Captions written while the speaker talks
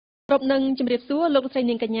រពនឹងជំរាបសួរលោកស្រី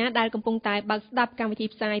នាងកញ្ញាដែលកំពុងតែបើកស្ដាប់កម្មវិធី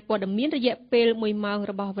ផ្សាយព័ត៌មានរយៈពេល1ម៉ោង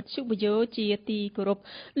របស់វិទ្យុVAYOជាទីគោរព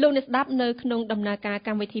លោកអ្នកស្ដាប់នៅក្នុងដំណើរការក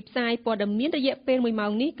ម្មវិធីផ្សាយព័ត៌មានរយៈពេល1ម៉ោ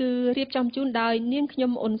ងនេះគឺរៀបចំជូនដោយនាងខ្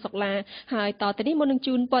ញុំអ៊ុនសុកឡាហើយតទៅនេះមុននឹង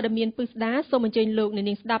ជូនព័ត៌មានពិស្ដាសូមអញ្ជើញលោកអ្នក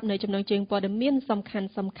នាងស្ដាប់នៅចំណងជើងព័ត៌មានសំខា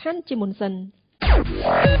ន់ជាមុនសិន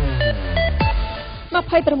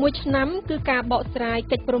26ឆ្នាំគឺការបកស្រាយ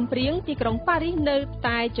កិច្ចព្រមព្រៀងទីក្រុងប៉ារីសនៅ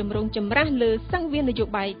តែចម្រូងចម្រាសលើសង្វៀននយោ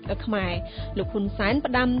បាយខ្មែរលោកហ៊ុនសែន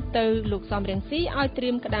ផ្ដាំទៅលោកសំរងស៊ីឲ្យត្រៀ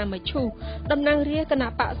មក្តាមមឈូសតំណាងរាជគណៈ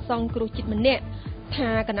បកសង្គ្រោះជាតិម្នាក់ថា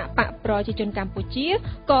គណៈបកប្រជាជនកម្ពុជា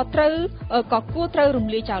ក៏គួរត្រូវរំ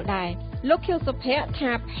លាយចោលដែរលោកខៀវសុភ័ក្រ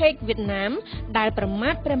ថាភេកវៀតណាមដែលប្រមា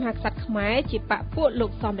ថព្រះមហាក្សត្រខ្មែរជាបកពួកលោ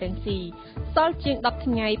កសំរងស៊ីសល់ជាង10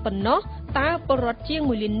ថ្ងៃប៉ុណ្ណោះតើពលរដ្ឋជាង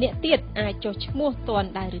1លាននាក់ទៀតអាចចុះឈ្មោះទាន់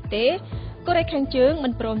ដែរឬទេកូរ៉េខាងជើងមិ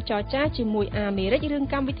នព្រមចរចាជាមួយអាមេរិករឿង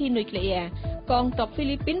កម្មវិធីនុយក្លេអ៊ែរកងទ័ពហ្វី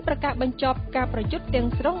លីពីនប្រកាសបញ្ចប់ការប្រយុទ្ធទាំង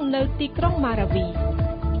ស្រុងនៅទីក្រុងម៉ារ៉ាវី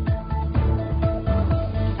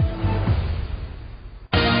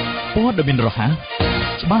ព័ត៌មានរហ័ស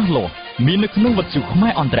ច្បាស់លាស់មាននៅក្នុងវិទ្យុខ្មែ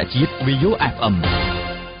រអន្តរជាតិ VAYO FM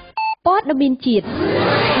ព័ត៌មានជាតិ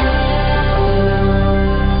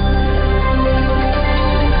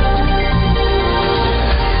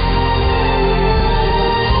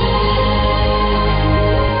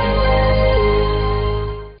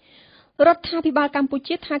រដ្ឋាភិបាលកម្ពុ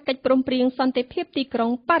ជាថាកិច្ចព្រមព្រៀងសន្តិភាពទីក្រុង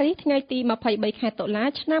ប៉ារីសថ្ងៃទី23ខែតុលា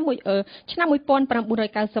ឆ្នាំ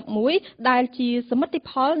1991ដែលជាសមិទ្ធ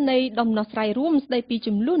ផលនៃដំណោះស្រាយរួមស្តីពី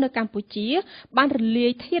ចំនួននៅកម្ពុជាបានរលា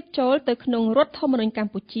យធាតុចូលទៅក្នុងរដ្ឋធម្មនុញ្ញក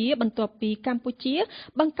ម្ពុជាបន្ទាប់ពីកម្ពុជា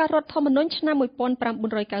បង្កើតរដ្ឋធម្មនុញ្ញឆ្នាំ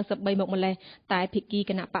1993មកម្លេះតែភាគី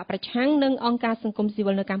គណៈបកប្រឆាំងនិងអង្គការសង្គមស៊ី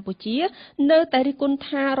វិលនៅកម្ពុជានៅតែរិះគន់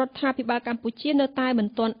ថារដ្ឋាភិបាលកម្ពុជានៅតែមិន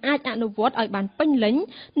ទាន់អាចអនុវត្តឲ្យបានពេញលេញ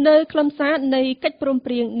នៅខ្លឹមសារនៃកិច្ចព្រម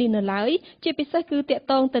ព្រៀងនេះនៅឡើយជាពិសេសគឺតាក់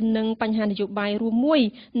ទងទៅនឹងបញ្ហានយោបាយរួមមួយ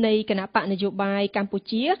នៃគណៈបកនយោបាយកម្ពុ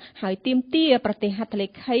ជាហើយទាមទារប្រទេសហត្ថលេ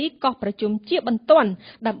ខីកោះប្រជុំជាបន្ទាន់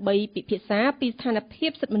ដើម្បីពិភាក្សាពីស្ថានភា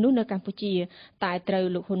ពសិទ្ធិមនុស្សនៅកម្ពុជាតែត្រូវ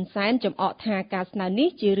លោកហ៊ុនសែនចំអកថាការស្នើនេះ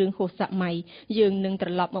ជារឿងហួសសម័យយើងនឹងត្រ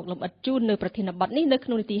ឡប់មកលម្អិតជូននៅប្រធានបទនេះនៅក្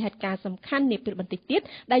នុងនីតិហេតុការណ៍សំខាន់នាពេលបន្តិចទៀត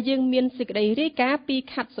ដែលយើងមានសេចក្តីរាយការណ៍ពី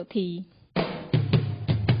ខាត់សុធី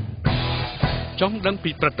ចង់ដឹង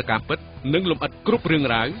ពីព្រឹត្តិការណ៍ពិតនិងលម្អិតគ្រប់រឿង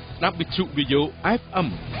រ៉ាវស្ដាប់វិទ្យុ VAYO FM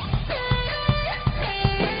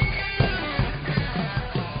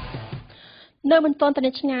នៅមិនទាន់ទៅ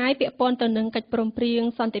ឆ្ងាយពាក់ព័ន្ធទៅនឹងកិច្ចព្រមព្រៀង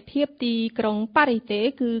សន្តិភាពទីក្រុងប៉ារីសទេ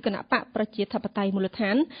គឺគណៈបកប្រជាធិបតេយ្យមូលដ្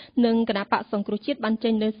ឋាននិងគណៈបកសង្គ្រោះជាតិបានចេ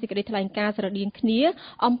ញនូវសេចក្តីថ្លែងការណ៍ស្រដៀងគ្នា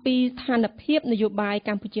អំពីស្ថានភាពនយោបាយក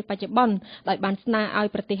ម្ពុជាបច្ចុប្បន្នដោយបានស្នើឲ្យ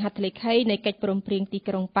ប្រទេសហត្ថលេខីនៃកិច្ចព្រមព្រៀងទី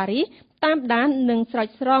ក្រុងប៉ារីសតាមដាននិងស្រោច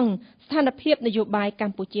ស្រង់ស្ថានភាពនយោបាយក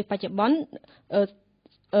ម្ពុជាបច្ចុប្បន្ន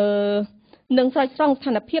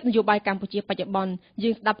យើ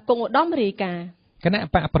ងស្ដាប់គង់ឧត្តមរាយការណ៍គណៈ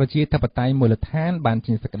បកប្រជាធិបតេយ្យមូលដ្ឋានបាន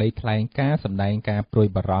ចេញសេចក្តីថ្លែងការណ៍សម្ដែងការព្រួយ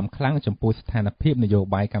បារម្ភខ្លាំងចំពោះស្ថានភាពនយោ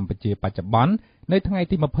បាយកម្ពុជាបច្ចុប្បន្ននៅថ្ងៃ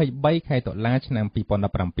ទី23ខែតុលាឆ្នាំ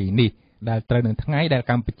2017នេះដែលត្រូវនឹងថ្ងៃដែល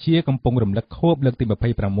កម្ពុជាកំពុងរំលឹកខួបលើកទី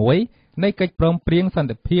26នៃកិច្ចព្រមព្រៀងសន្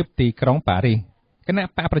តិភាពទីក្រុងប៉ារីសគណៈ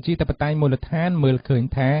បកប្រជាធិបតេយ្យមូលដ្ឋានមើលឃើញ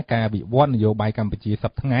ថាការវិវត្តនយោបាយកម្ពុជាស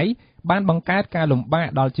ប្តាហ៍ថ្ងៃបានបង្កើតការលំបាក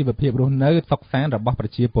ដល់ជីវភាពរស់នៅសុខសាន្តរបស់ប្រ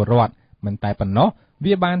ជាពលរដ្ឋមិនតែប៉ុណ្ណោះ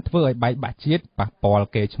វាបានធ្វើឲ្យបែកបាក់ជាតិប៉ះពាល់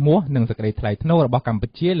កេរ្តិ៍ឈ្មោះនិងសេចក្តីថ្លៃថ្នូររបស់កម្ពុ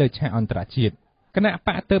ជាលើឆាកអន្តរជាតិគណៈប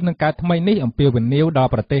កទើបនឹងកើតថ្មីនេះអំពាវនាវដ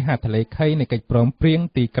ល់ប្រទេសហត្ថលេខីនៃកិច្ចព្រមព្រៀង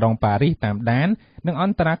ទីក្រុងប៉ារីសតាមដាននិងអ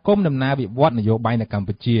ន្តរាគមន៍ដំណើរវិវត្តនយោបាយនៅកម្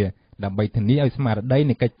ពុជាដើម្បីធានាឲ្យស្មារតី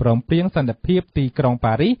នៃកិច្ចព្រមព្រៀងសន្តិភាពទីក្រុង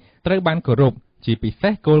ប៉ារីសត្រូវបានគោរពជាពិសេ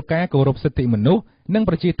សគោលការណ៍គោរពសិទ្ធិមនុស្សនិង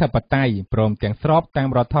ប្រជាធិបតេយ្យព្រមទាំងស្របតាម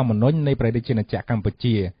រដ្ឋធម្មនុញ្ញនៃព្រះរាជាណាចក្រកម្ពុ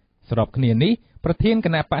ជាស្របគ្នានេះប្រធានគ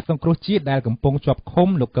ណៈបកសង្គ្រោះជាតិដែលកំពុងជាប់ឃុំ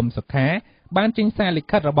លោកកឹមសុខាបានចេញសារលិ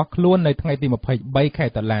ខិតរបស់ខ្លួននៅថ្ងៃទី23ខែ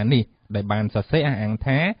តុលានេះដែលបានសរសេរអះអាង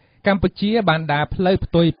ថាកម្ពុជាបានដើរផ្លូវ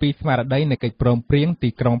ផ្ទុយពីស្មារតីនៃកិច្ចព្រមព្រៀងទី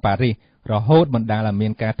ក្រុងប៉ារីសរហូតបណ្ដាលឲ្យមា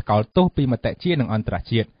នការថ្កោលទោសពីមតិជាតិនិងអន្តរ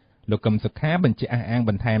ជាតិលោកកឹមសុខាបញ្ជាក់អះអាងប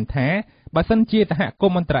ន្ថែមថាបើសិនជាសហគ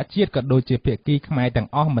មន៍អន្តរជាតិក៏ដូចជាភាគីខ្មែរទាំង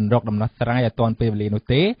អស់មិនរកដំណោះស្រាយឲ្យទាន់ពេលវេលានោះ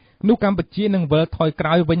ទេនោះកម្ពុជានឹងវិលថយក្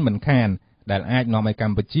រោយវិញមិនខានដែលអាចនាំឲ្យក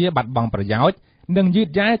ម្ពុជាបាត់បង់ប្រយោជន៍និងយឺត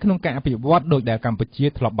យ៉ាវក្នុងការអភិវឌ្ឍដោយដែលកម្ពុជា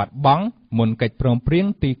ធ្លាប់បាត់បង់មុនកិច្ចព្រមព្រៀង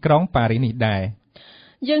ទីក្រុងប៉ារីសនេះដែរ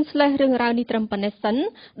យើងឆ្លេះរឿងរ៉ាវនេះត្រឹមប៉ុណ្ណេះសិន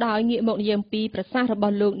ដោយងាកមកនិយាយអំពីប្រសាសន៍រប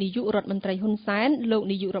ស់លោកនាយករដ្ឋមន្ត្រីហ៊ុនសែនលោក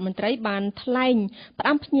នាយករដ្ឋមន្ត្រីបានថ្លែងផ្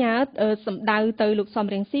ដាំផ្ញើសម្ដៅទៅលោកសំ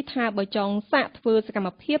រងស៊ីថាបើចង់សាកធ្វើសកម្ម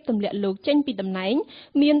ភាពទម្លាក់លោកចេញពីតំណែង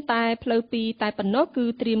មានតែផ្លូវពីរតែប៉ុណ្ណោះគឺ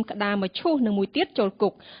ត្រៀមក្តារមកឈូសនិងមួយទៀតចូលគុ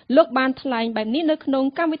កលោកបានថ្លែងបែបនេះនៅក្នុង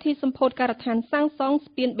កម្មវិធីសម្ពោធការដ្ឋានសាងសង់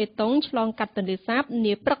ស្ពានបេតុងឆ្លងកាត់ទន្លេសាប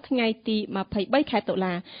នាព្រឹកថ្ងៃទី23 ខែតុ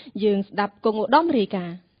លាយើងស្ដាប់គង់ឧត្តមរាយកា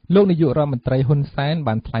រណ៍លោកនាយករដ្ឋមន្ត្រីហ៊ុនសែន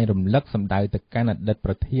បានថ្លែងរំលឹកសម្ដៅទៅកាន់អតីត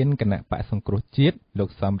ប្រធានគណៈបកសង្គ្រោះជាតិលោក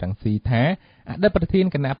សំរងស៊ីថាអតីតប្រធាន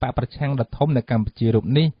គណៈបកប្រឆាំងដ៏ធំនៅកម្ពុជារូប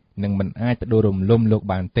នេះនឹងមិនអាចផ្ដួលរំលំលោក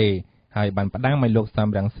បានទេហើយបានផ្ដាំឲ្យលោកសំ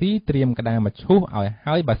រងស៊ីត្រៀមក្តារមកឈូសឲ្យ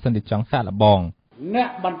ហើយបើសិនជាចង់សាកល្បងអ្នក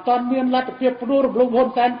មិនទាន់មានលទ្ធភាពផ្ដួលរំលំហ៊ុន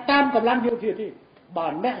សែនតាមកម្លាំងយោធាទេបើ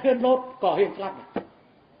អ្នកហ៊ានលោតក៏ហ៊ានស្លាប់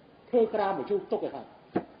ធ្វើក្តារមកឈូសទុកឲ្យហើយ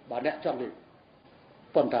បើអ្នកចង់លេង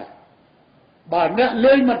ប៉ុន្តែបើអ្នក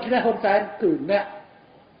លេងមិនឈ្នះហ៊ុនសែនគឺអ្នក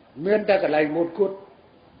មានតែកន្លែងមុនគត់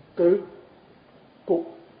គឺគុក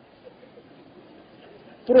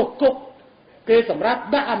ព្រោះគុកគេសម្រាប់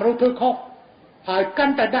ដាក់អមនុស្សធ្វើខុសហើយកា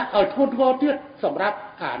ន់តែដាក់ឲ្យធ្ងន់ធ្ងរទៀតសម្រាប់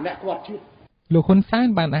អ្នកគាត់ជាតិលោកហ៊ុនសែន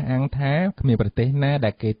បានអះអាងថាគ្មានប្រទេសណាដែ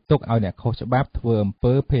លគេទុកឲ្យអ្នកខុសច្បាប់ធ្វើអំ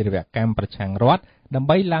ពើភេរវកម្មប្រឆាំងរដ្ឋដើម្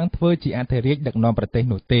បីឡើងធ្វើជាអធិរាជដឹកនាំប្រទេស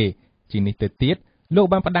នោះទេជានេះទៅទៀតលោក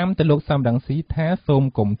បានផ្ដាំទៅលោកសំរងស៊ីថាសូម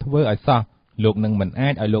កុំធ្វើឲ្យសោះលោកនឹងមិនអា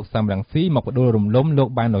ចឲ្យលោកសំរងស៊ីមកផ្ដួលរំលំលោក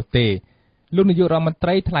បាននោះទេលោកនាយករដ្ឋមន្ត្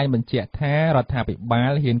រីថ្លែងបញ្ជាក់ថារដ្ឋាភិបា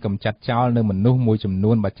លហ៊ានកម្ចាត់ចោលនៅមនុស្សមួយចំ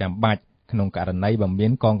នួនបើចាំបាច់ក្នុងករណីបើមា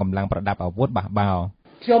នកងកម្លាំងប្រដាប់អាវុធបះបោរ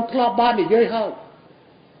ខ្ញុំធ្លាប់បាននិយាយហើយ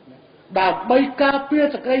ដើម្បីការពារ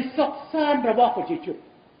សេចក្តីសុខសាន្តរបស់ប្រជាជន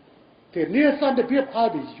ធានាសន្តិភាពឲ្យ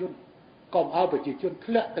ប្រជាជនកុំឲ្យប្រជាជន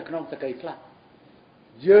ធ្លាក់ទៅក្នុងសេចក្តីស្លាប់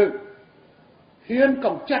យើងហ៊ានក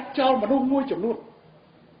ម្ចាត់ចោលមនុស្សមួយចំនួន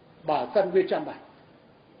បើសិនវាចាំបាច់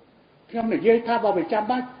ខ្ញុំនិយាយថាបើវាចាំ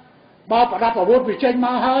បាច់បើប្រដាប់អាវុធវាចេញម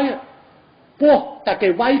កហើយពោះតែគេ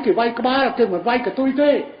វាយក្បាលគេមិនវាយកតុយ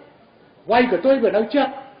ទេវាយកតុយវានៅចិត្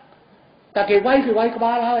តតែគេវាយក្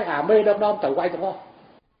បាលហើយមេដឹកនាំទៅវាយទាំងអស់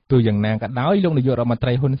ទោះយ៉ាងណាក៏ដោយលោកនាយករដ្ឋមន្ត្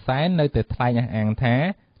រីហ៊ុនសែននៅតែថ្លែងអះអាងថា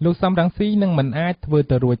លោកសំរងស៊ីនឹងមិនអាចធ្វើ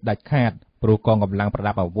ទៅរួចដាច់ខាតព្រោះកងកម្លាំងប្រ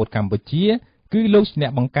ដាប់អាវុធកម្ពុជាគឺលោកជាអ្ន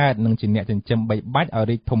កបង្កើតនិងជាអ្នកចិញ្ចឹមបីបាច់ឲ្យ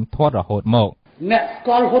រីកធំធាត់រហូតមកអ្នកស្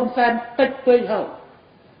គាល់ហ៊ុនសែនតិចពេកហើយ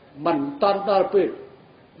មិនតាន់ដល់ពេល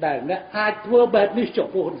ដែលអ្នកអាចធ្វើបែបនេះចំ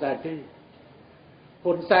ពោះហ៊ុនសែនទេ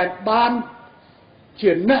ហ៊ុនសែនបាន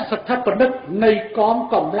ជាអ្នកស្ថិតប្រណិតនៃកង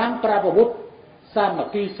កម្លាំងប្រដាប់អាវុធសាម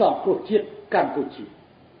គ្គីសង្គ្រោះជាតិកម្ពុជា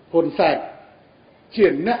ហ៊ុនសែនជា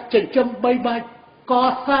អ្នកចិញ្ចឹមបីបាច់ក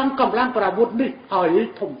សាងកម្លាំងប្រដាប់អាវុធនេះឲ្យ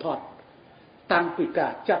ធំធាត់តាំងពីកា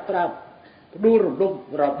រចាប់ផ្ដើមផ្ដួលរំលំ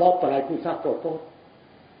របបបល្ល័ង្កគុសាប៉ុលពត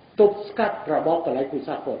ទប់ស្កាត់របបបល្ល័ង្កគុ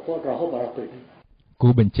សាប៉ុលពតរហូតដល់ពេលនេះគូ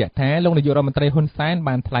បញ្ជាក់ថាលោកនាយករដ្ឋមន្ត្រីហ៊ុនសែន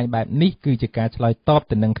បានថ្លែងបែបនេះគឺជាការឆ្លើយតប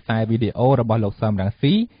ទៅនឹងខ្សែវីដេអូរបស់លោកសំរង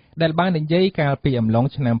ស៊ីដែលបាននិយាយកាលពីអំឡុង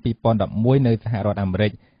ឆ្នាំ2011នៅសហរដ្ឋអាមេរិ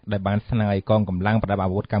កដែលបានស្នើឲ្យកងកម្លាំងប្រដាប់អា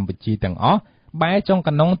វុធកម្ពុជាទាំងអស់បែរចុងក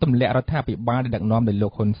ណ្ដុងទម្លាក់រដ្ឋាភិបាលដែលដឹកនាំដោយលោ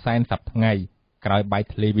កហ៊ុនសែនសប្តាហ៍ថ្ងៃក្រោយបែក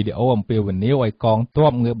ធ្លាយវីដេអូអំពាវនាវឲ្យកងទ័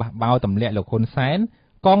ពងើបបះបោរទម្លាក់លោកហ៊ុនសែន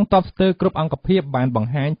កងទ័ពស្ទើរគ្រប់អង្គភាពបានប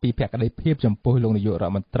ង្ហាញពីភក្ដីភាពចំពោះលោកនាយករដ្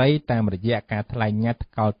ឋមន្ត្រីតាមរយៈការថ្លែងញត្តិ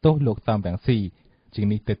ថ្កោលទោសលោកសំរងស៊ីជាង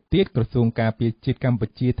នេះទៅទៀតក្រសួងការពារជាតិកម្ពុ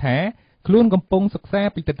ជាថាខ្លួនកំពុងសិក្សា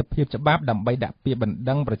ពីទស្សនវិជ្ជាច្បាប់ដើម្បីដាក់ពាក្យបណ្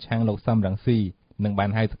ដឹងប្រឆាំងលោកសំរងស៊ីនិងបាន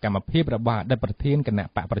ហៅសកម្មភាពរបស់អតីតប្រធានគណៈ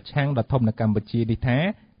បកប្រឆាំងដ៏ធំនៅកម្ពុជានេះថា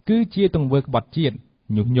គឺជាទង្វើក្បត់ជាតិ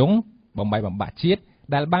ញុះញង់បំបីបំបាក់ជាតិ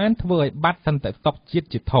ដែលបានធ្វើឲ្យបាត់សន្តិសុខជាតិ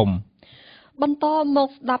ជាធំបន្តមក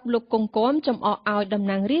ស្ដាប់លោកកុងគំចំអកឲ្យតំ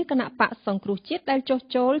ណាងរាស្ត្រគណៈបកសង្គ្រោះជាតិដែលចុះ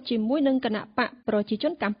ចូលជាមួយនឹងគណៈបកប្រជាជ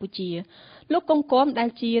នកម្ពុជាលោកកុងគំដែល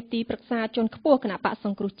ជាទីប្រឹក្សាជាន់ខ្ពស់គណៈបកស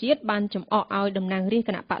ង្គ្រោះជាតិបានចំអកឲ្យតំណាងរាស្ត្រ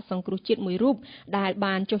គណៈបកសង្គ្រោះជាតិមួយរូបដែល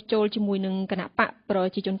បានចុះចូលជាមួយនឹងគណៈបកប្រ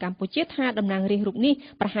ជាជនកម្ពុជាថាតំណាងរាស្ត្ររូបនេះ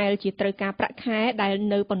ប្រហែលជាត្រូវការប្រាក់ខែដែល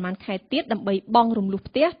នៅប៉ុន្មានខែទៀតដើម្បីបង់រំលោះ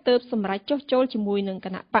ផ្ទះទើបសម្រេចចុះចូលជាមួយនឹងគ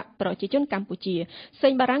ណៈបកប្រជាជនកម្ពុជាសេ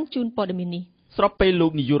ងបារាំងជូនព័ត៌មាននេះស្របពេលលោ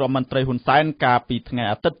កនាយករដ្ឋមន្ត្រីហ៊ុនសែនកាលពីថ្ងៃ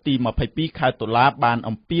អាទិត្យទី22ខែតុលាបាន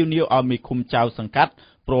អំពាវនាវឲ្យមេឃុំចៅសង្កាត់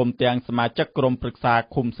ព្រមទាំងសមាជិកក្រុមប្រឹក្សា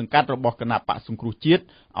ឃុំសង្កាត់របស់គណៈបកសង្គ្រោះជាតិ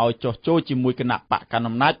ឲ្យចុះចូលជាមួយគណៈបកកណ្ដាល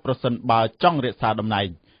អំណាចប្រសិនបើចង់រក្សាតំណែង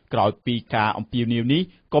ក្រោយពីការអំពាវនាវនេះ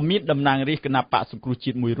ក៏មានតំណាងរាស្ត្រគណៈបកសង្គ្រោះ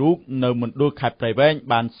ជាតិមួយរូបនៅមណ្ឌលខេត្តព្រៃវែង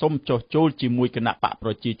បានសុំចុះចូលជាមួយគណៈបកប្រ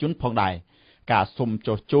ជាជនផងដែរការសុំ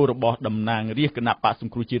ចុះចូលរបស់តំណាងរាស្ត្រគណៈបកស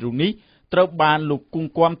ង្គ្រោះជាតិរូបនេះត្រូវបានលោកគ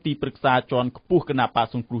ង់គំទីប្រឹក្សាជាន់ខ្ពស់គណៈបក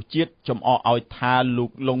សង្គ្រោះជាតិចំអកឲ្យថាលោ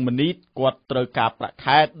កលងមនីតគាត់ត្រូវការប្រាក់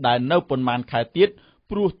ខែដែលនៅប៉ុន្មានខែទៀត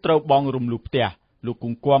ព្រោះត្រូវបង់រំលោះផ្ទះ លោកគ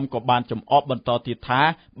ង្គំក៏បានចំអកបន្តទៀតថា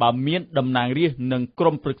បើមានតំណាងរាស្ត្រនិងក្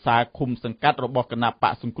រុមប្រឹក្សាឃុំសង្កាត់របស់គណៈប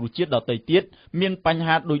កសង្គ្រោះជាតិដទៃទៀតមានបញ្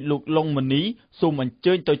ហាដូចលោកលងមនីសូមអញ្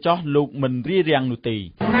ជើញទៅចោះលោកមិនរារាំងនោះទេ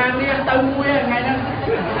ណានាងទៅមួយថ្ងៃហ្នឹង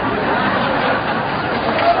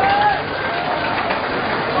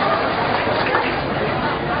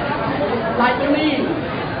ឡាយនេះ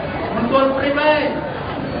មិនទល់ព្រីទេ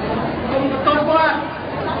គុំទៅគាត់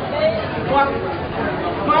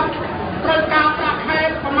ត្រូវការប្រាក់ខែ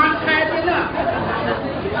ប្រមាណខែទៀតណា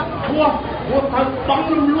ហួសទៅបង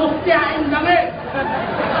លំលោះចាយហ្នឹងឯង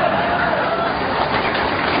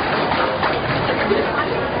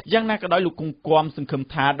យ៉ាងណាក៏ដោយលោកគង្គំសង្ឃឹម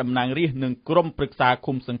ថាតំណាងរាស្ត្រនិងក្រុមប្រឹក្សា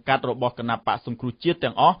ឃុំសង្កាត់របស់គណៈបកសង្គ្រោះជាតិ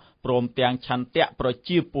ទាំងអស់ព្រមទាំងឆន្ទៈប្រ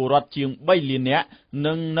ជាពលរដ្ឋជាង3លាននាក់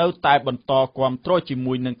នឹងនៅតែបន្តគាំទ្រជា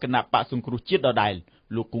មួយនឹងគណៈបកសង្គ្រោះជាតិដដែល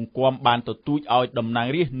លោកគង្គំបានទទូចឲ្យតំណាង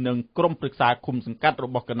រាស្ត្រនិងក្រុមប្រឹក្សាឃុំសង្កាត់រ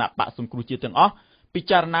បស់គណៈបកសង្គ្រោះជាតិទាំងអស់ពិ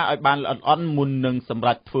ចារណាឲ្យបានល្អិតល្អន់មុននឹងសម្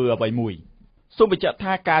រេចធ្វើអ្វីមួយសូមបញ្ជាក់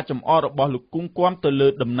ថាការចំអករបស់លោកគង្គំទៅលើ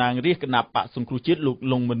តំណាងរាស្ត្រគណៈបកសង្គ្រោះជាតិលោក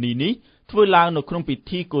លងមនីនេះធ្វើឡើងនៅក្នុងពិ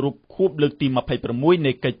ធីគោរពខួបលើកទី26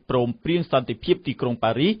នៃកិច្ចព្រមព្រៀងសន្តិភាពទីក្រុង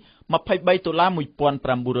ប៉ារីស23តុលា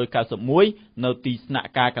1991នៅទីស្នាក់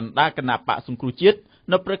ការកណ្ដាលគណៈបកសង្គ្រោះជាតិ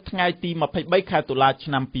នៅព្រឹកថ្ងៃទី23ខែតុលាឆ្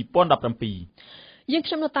នាំ2017យើង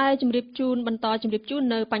ខ្ញុំនៅតែជម្រាបជូនបន្តជម្រាបជូន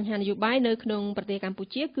នៅបញ្ហានយោបាយនៅក្នុងប្រទេសកម្ពុ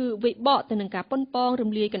ជាគឺវិបកទៅនឹងការប៉ុនប៉ង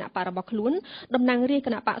រំលាយគណៈបករបស់ខ្លួនតំណាងរាស្ត្រគ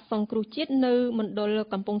ណៈបកសង្គ្រោះជាតិនៅមណ្ឌល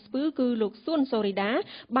កំពង់ស្ពឺគឺលោកសួនសូរីដា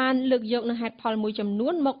បានលើកយកនៅហេតុផលមួយចំនួ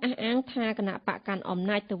នមកអះអាងថាគណៈបកកាន់អំ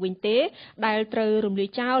ណាចទៅវិញទេដែលត្រូវរំលាយ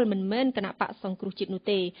ចោលមិនមែនគណៈបកសង្គ្រោះជាតិនោះ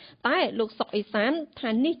ទេតែលោកសុកអេសានថា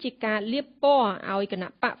នេះជាការលាបពណ៌ឲ្យគណៈ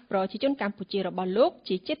បកប្រជាជនកម្ពុជារបស់លោក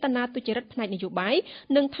ជាចេតនាទុច្ចរិតផ្នែកនយោបាយ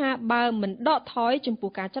និងថាបើមិនដកថយចំពោះ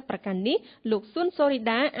ការចាត់ប្រកាន់នេះលោកសួនសូរី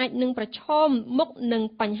ដាអាចនឹងប្រឈមមុខនឹង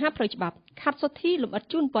បញ្ហាផ្លូវច្បាប់ខាត់សុធីលំអិត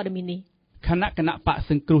ជូនព័ត៌មាននេះគណៈបក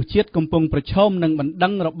សង្គ្រោះជាតិកំពុងប្រឈមនឹងបណ្ដឹ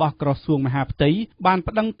ងរបស់ក្រសួងមហាផ្ទៃបាន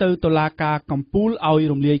ប្តឹងទៅតុលាការកំពូលឲ្យ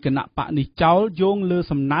រំលាយគណៈបកនេះចោលយោងលើ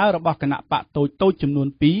សំណើរបស់គណៈបកតូចៗចំនួន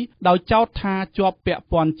2ដោយចោទថាជាប់ពាក់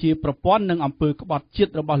ព័ន្ធជាប្រព័ន្ធនឹងអំពើក្បត់ជា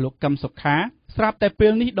តិរបស់លោកកឹមសុខាស្រាប់តែពេ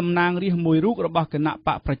លនេះតំណាងរាស្ត្រមួយរូបរបស់គណៈប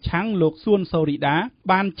កប្រឆាំងលោកសួនសូរីដា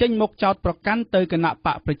បានចេញមកចោទប្រកាន់ទៅគណៈប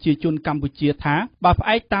កប្រជាជនកម្ពុជាថាបើផ្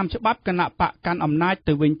អែកតាមច្បាប់គណៈបកកាន់អំណាច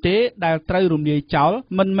ទៅវិញទេដែលត្រូវរំលាយចោល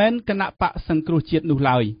មិនមែនគណៈបកសង្គ្រោះជាតិនោះ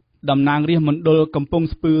ឡើយតំណាងរាស្ត្រមណ្ឌលកំពង់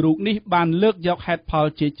ស្ពឺរូបនេះបានលើកយកហេតុផល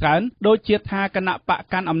ជាច្រើនដូចជាថាគណៈបក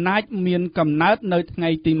កាន់អំណាចមានកំណើតនៅថ្ងៃ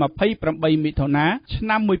ទី28មិថុនាឆ្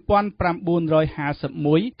នាំ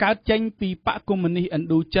1951កើតចេញពីបកកុម្មុយនីសឥណ្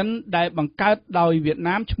ឌូចិនដែលបង្កើតដោយវៀត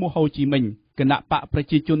ណាមឈ្មោះហូជីមិញគណៈបកប្រ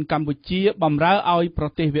ជាជនកម្ពុជាបម្រើឲ្យប្រ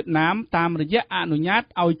ទេសវៀតណាមតាមរយៈអនុញ្ញាត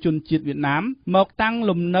ឲ្យជនជាតិវៀតណាមមកតាំង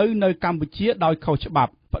លំនៅនៅកម្ពុជាដោយខុសច្បា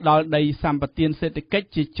ប់ផ្ដល់ដីសម្បត្តិសេដ្ឋកិច្ច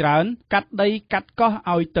ជាច្រើនកាត់ដីកាត់កោះ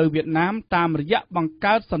ឲ្យទៅវៀតណាមតាមរយៈបង្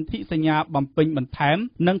កើតសន្ធិសញ្ញាបំពេញបន្ថែម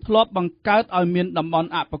និងធ្លាប់បង្កើតឲ្យមានតំបន់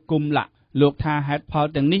អបគមលក្ខលោកថាហេតុផល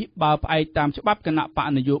ទាំងនេះបើផ្អែកតាមច្បាប់គណៈបក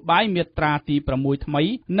នយោបាយមាត្រាទី6ថ្មី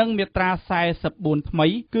និងមាត្រា44ថ្មី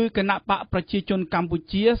គឺគណៈបកប្រជាជនកម្ពុ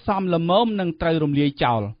ជាសមល្មមនឹងត្រូវរំលាយ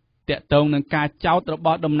ចោលតាក់ទងនឹងការចោទរប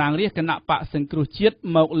ស់តំណាងរាស្ត្រគណៈបកសង្គ្រោះជាតិ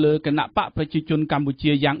មកលើគណៈបកប្រជាជនកម្ពុ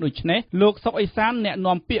ជាយ៉ាងដូចនេះលោកសុកអេសានអ្នក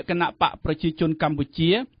នាំពាក្យគណៈបកប្រជាជនកម្ពុជា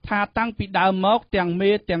ថាតាំងពីដើមមកទាំងមេ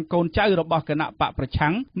ទាំងកូនចៅរបស់គណៈបកប្រឆាំ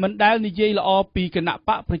ងមិនដែលនិយាយល្អពីគណៈប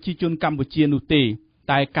កប្រជាជនកម្ពុជានោះទេ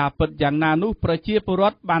តែការពិតយ៉ាងណានោះប្រជាពលរ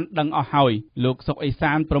ដ្ឋបានដឹងអស់ហើយលោកសុកអេ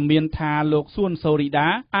សានប្រមានថាលោកសួនសូរីដា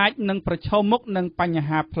អាចនឹងប្រឈមមុខនឹងបញ្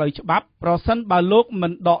ហាផ្លូវច្បាប់ប្រសិនបើលោកមិ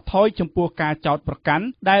នដកថយចំពោះការចោទប្រកាន់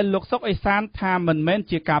ដែលលោកសុកអេសានថាមិនមែន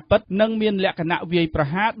ជាការពិតនិងមានលក្ខណៈវាយប្រ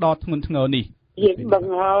ហារដ៏ធ្ងន់ធ្ងរនេះយើងដឹង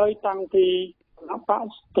ហើយតាំងពីគណៈបក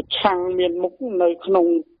ប្រឆាំងមានមុខនៅក្នុង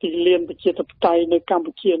ទីលានប្រជាធិបតេយ្យនៅកម្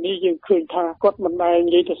ពុជានេះយើងឃើញថាគាត់មិនដែល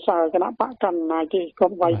និយាយទៅសើគណៈបកកណ្ដាលទេគា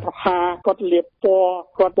ត់វាយប្រហារគាត់លៀបពណ៌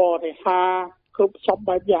គាត់បរិហាគ្រប់សព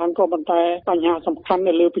បែបយ៉ាងក៏ប៉ុន្តែបញ្ហាសំខាន់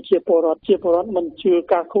នៅលើប្រជាពលរដ្ឋមិនជឿ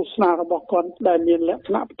ការឃោសនារបស់គាត់ដែលមានលក្ខ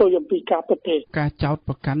ណៈផ្ទុយអំពីការពិតទេការចោទ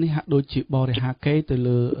ប្រកាន់នេះហាក់ដូចជាបរិហាកេរទៅ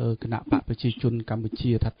លើគណៈបកប្រជាជនកម្ពុ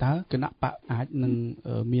ជាថាតើគណៈបកអាចនឹង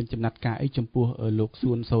មានចំណាត់ការអីចំពោះលោក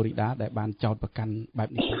សួនសូរីដាដែលបានចោទប្រកាន់បែប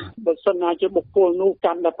នេះបើសិនណាជាបុគ្គលនោះ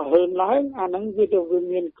កាន់តែប្រហើនឡើងអាហ្នឹងវា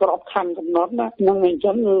មានក្របខ័ណ្ឌកំណត់ណានឹងអញ្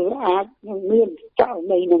ចឹងអាចនឹងមានករ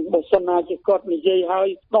ណីនឹងបើសិនណាជាគាត់និយាយឲ្យ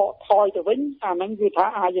ដកថយទៅវិញអាហ្នឹងគឺថា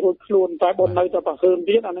អាចរួចខ្លួនតែបើនៅតែប្រហើន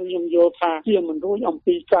ទៀតអាហ្នឹងខ្ញុំយល់ថាជាមិនរួចអំ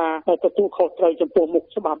ពីការទទួលខុសត្រូវចំពោះមុខ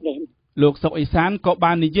ច្បាប់នេះលោកសុកអេសានក៏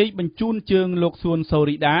បាននិយាយបញ្ជូនជើងលោកសួនសូ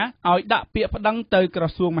រីដាឲ្យដាក់ពាក្យប្តឹងទៅក្រ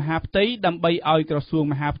សួងមហាផ្ទៃដើម្បីឲ្យក្រសួង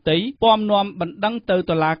មហាផ្ទៃពំនាំបណ្ដឹងទៅ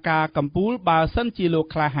តុលាការកំពូលបើសិនជាលោក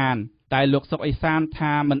ក្លាហាន តែលោកសុកអេសាន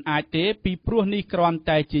ថាមិនអាចទេពីព្រោះនេះគ្រាន់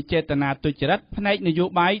តែជាចេតនាទុច្ចរិតផ្នែកនយោ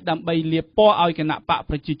បាយដើម្បីលាបពណ៌ឲ្យគណៈបក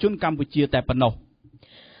ប្រជាជនកម្ពុជាតែប៉ុណ្ណោះ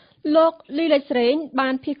លោកលីលៃស្រេងបា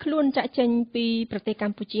នភៀសខ្លួនចាក់ចេញពីប្រទេសក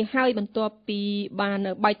ម្ពុជាហើយបន្ទាប់ពីបាន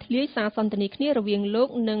បែកធ្លាយសារសន្ទនាគ្នារវាងលោក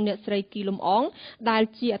និងអ្នកស្រីគីលំអងដែល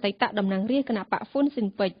ជាអតីតតំណាងរាស្ត្រគណៈបកហ្វុនស៊ិន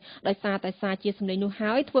ពេជ្រដោយសារតែសារជាសម្លេងនោះ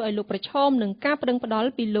ហើយធ្វើឲ្យលោកប្រឈមនឹងការប្តឹងផ្តល់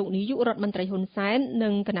ពីលោកនាយករដ្ឋមន្ត្រីហ៊ុនសែននិ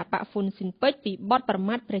ងគណៈបកហ្វុនស៊ិនពេជ្រពីបទប្រ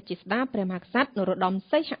មាថព្រះជាស្តាព្រះមហាក្សត្រនរោត្តម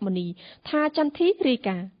សីហមុនីថាចន្ទធីរាយ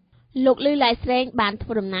ការណ៍លោកលីឡៃស្រេងបានធ្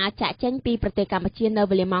វើដំណើរចាក់ចេញពីប្រទេសកម្ពុជានៅ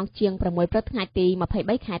វេលាម៉ោងជាង6ព្រឹកថ្ងៃទី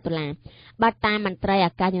23ខែតុលាបាទតាមមន្ត្រី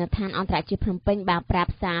អាកាសយានដ្ឋានអន្តរជាតិភ្នំពេញបានប្រា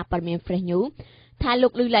ប់សារព័ត៌មាន Fresh News ថាលោ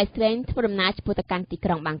កលីឡៃស្រេងធ្វើដំណើរឆ្ពោះទៅកាន់ទីក្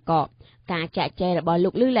រុងបាងកកការចាក់ចែងរបស់លោ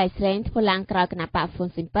កលីឡៃស្រេងធ្វើឡើងក្រោយគណៈបកហ្វុន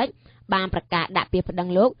ស៊ិនពេជ្របានប្រកាសដាក់ពាក្យប្តឹង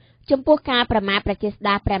លោកចំពោះការប្រមាថព្រះជាស្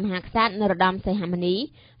តាព្រះមហាក្សត្រនរោត្តមសីហមុនី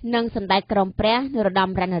និងសម្ដេចក្រមព្រះនរោត្ត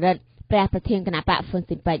មរណរដ្ឋព្រះប្រធានគណៈបកហ្វុន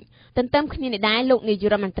ស៊ិនពេជ្រទន្ទឹមគ្នានេះដែរលោកនាយក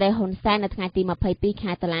រដ្ឋមន្ត្រីហ៊ុនសែននៅថ្ងៃទី22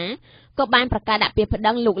ខែតុលាក៏បានប្រកាសដាក់ពាក្យប្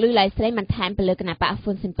តឹងលោកលីឡៃស្រេងបន្ថែមទៅលើគណៈបកហ្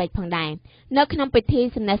វុនស៊ិនពេជ្រផងដែរនៅក្នុងពិធី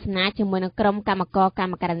សំណេះសំណាលជាមួយនឹងក្រុមកម្ម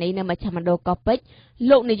ការនីនៅមជ្ឈមណ្ឌលកោះពេជ្រ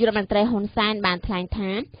លោកនាយករដ្ឋមន្ត្រីហ៊ុនសែនបានថ្លែងថា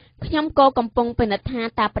ខ្ញុំក៏កំពុងពិនិត្យថា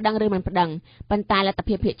តើប្តឹងឬមិនប្តឹងប៉ុន្តែលទ្ធ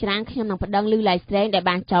ភាពភាគច្រើនខ្ញុំនឹងប្តឹងលីឡៃស្រេងដែល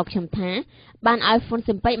បានចោទខ្ញុំថាបានឲ្យហ្វុន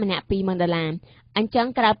ស៊ិនពេជ្រម្នាក់$20,000អញ្ចឹង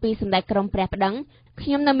ក្រៅពីសម្ដេចក្រមព្រះប្តឹងខ្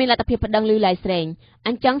ញុំនៅមានលទ្ធភាពប្តឹងលីឡៃស្រេងអ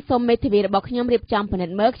ញ្ចឹងសូមមេធាវីរបស់ខ្ញុំរៀបចំពិនិ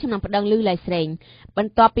ត្យមើលខ្ញុំនឹងប្តឹងលីឡៃស្រេងប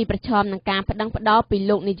ន្ទាប់ពីប្រឈមនឹងការប្តឹងផ្តល់ពី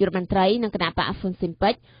លោកនាយករដ្ឋមន្ត្រីនិងគណៈបកហ្វុនស៊ិនពេ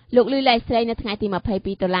ជ្រលោកលីឡៃស្រេងនៅថ្ងៃទី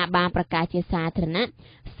22តុលាបានប្រកាសជាសាធារណៈ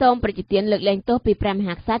សូមប្រជាទានលើកលែងទោសពីព្រះម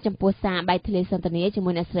ហាក្សត្រចំពោះសារបែកធ្លាយសន្ទនាជា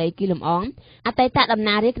មួយអ្នកស្រីគីលំអងអតីតតំ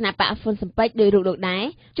ណាងរាស្ត្រគណៈបកហ្វុនស៊ិនពេជ្រដោយរូបលោកដែរ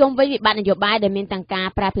ជុំវិញវិបត្តិនយោបាយដែលមានទាំងការ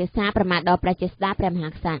ប្រើភាសាប្រមាថដល់ព្រះជាស្តាព្រះម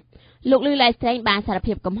ហាក្សត្រលោកលីឡៃស្រេងបានសារ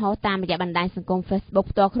ភាពកំហុសតាមរយៈបណ្ដាញសង្គម Facebook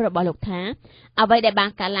ផ្ទាល់ខ្លួនរបស់លោកថាអ្វីដែលបាន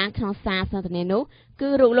កើតឡើងក្នុងសារសន្ទនានោះគឺ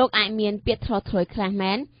រូបលោកអាចមានពាក្យថ្លុតធ្លុយខ្លះ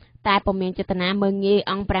មែនតែពុំមានចេតនាមើលងាយ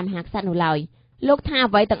អង្គព្រះមហាក្សត្រនោះឡើយលោកថា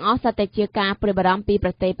អ្វីទាំងអស់សុទ្ធតែជាការព្រួយបារម្ភពីប្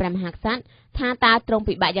រទេសព្រះមហាក្សត្រថាតើទ្រង់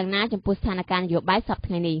ពិបាកយ៉ាងណាចំពោះស្ថានភាពនយោបាយសព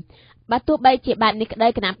ថ្ងៃនេះបើទោះបីជាបែបនេះក្តី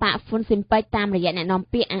គណៈបកហ្វុនស៊ិនពេជ្រតាមរយៈអ្នកនាំ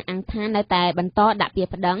ពាក្យអះអាងថានៅតែបន្តដាក់ពាក្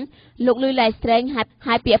យប្តឹងលោកលីឡៃស្រេង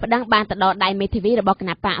ហើយពាក្យប្តឹងបានទៅដល់ដៃមេធាវីរបស់គ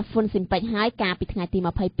ណៈបកហ្វុនស៊ិនពេជ្រហើយកាលពីថ្ងៃទី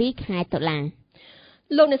22ខែតុលា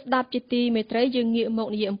លោកអ្នកស្ដាប់ជាទីមេត្រីយើងងាកមក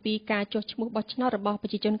និយាយអំពីការចុះឈ្មោះបោះឆ្នោតរបស់ប្រ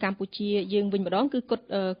ជាជនកម្ពុជាយើងវិញម្ដងគឺ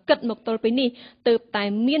គិតមកទល់ពេលនេះទើបតែ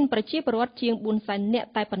មានប្រជាពលរដ្ឋជាង400,000នាក់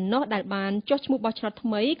តែប៉ុណ្ណោះដែលបានចុះឈ្មោះបោះឆ្នោតថ្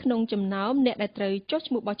មីក្នុងចំណោមអ្នកដែលត្រូវចុះ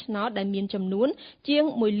ឈ្មោះបោះឆ្នោតដែលមានចំនួនជាង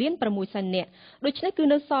1,600,000នាក់ដូច្នេះគឺ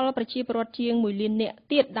នៅសល់ប្រជាពលរដ្ឋជាង1,000,000នាក់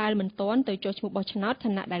ទៀតដែលមិនទាន់ទៅចុះឈ្មោះបោះឆ្នោតខ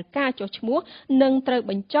ណៈដែលការចុះឈ្មោះនឹងត្រូវ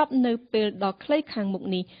បញ្ចប់នៅពេលដ៏ខ្លីខាងមុខ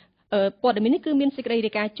នេះព័ត៌មាននេះគឺមានសេចក្តី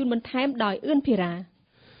រាយការណ៍ជូនបន្ថែមដោយអឿនភិរា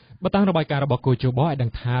បើតាមរបាយការណ៍របស់គូជបឲ្យដឹ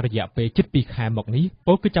ងថារយៈពេលជិត2ខែមកនេះព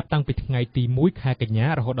លគឺចាប់តាំងពីថ្ងៃទី1ខែកញ្ញា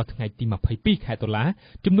រហូតដល់ថ្ងៃទី22ខែតុលា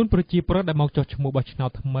ចំនួនប្រជាពលរដ្ឋដែលមកចុះឈ្មោះបោះឆ្នោត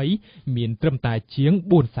ថ្មីមានត្រឹមតែជាង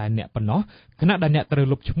400,000នាក់ប៉ុណ្ណោះខណៈដែលអ្នកត្រូវ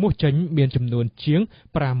លុបឈ្មោះចេញមានចំនួនជាង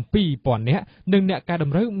7,000នាក់និងអ្នកកែត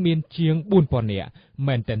ម្រូវមានជាង4,000នាក់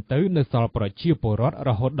មែនទែនទៅនៅសល់ប្រជាពលរដ្ឋរ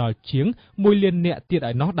ហូតដល់ជាង1,000,000នាក់ទៀត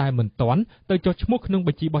ឯណោះដែលមិនទាន់ទៅចុះឈ្មោះក្នុងប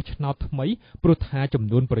ញ្ជីបោះឆ្នោតថ្មីព្រោះថាចំ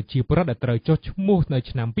នួនប្រជាពលរដ្ឋដែលត្រូវចុះឈ្មោះនៅ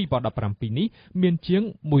ឆ្នាំ2017នេះមានជាង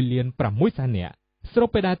1,600,000នាក់សរុប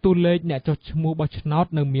ពេលដែលតួលេខអ្នកចុះឈ្មោះបោះឆ្នោត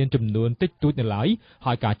នៅមានចំនួនតិចតួចនៅឡើយ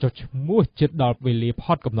ហើយការចុះឈ្មោះជិតដល់វេលា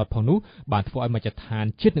ផុតកំណត់ផងនោះបានធ្វើឲ្យមជ្ឈដ្ឋាន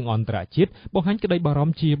ជាតិនិងអន្តរជាតិបង្ហាញក្តីបារ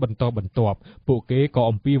ម្ភជាបន្តបន្ទាប់ពួកគេក៏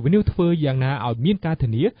អំពាវនាវធ្វើយ៉ាងណាឲ្យមានការធា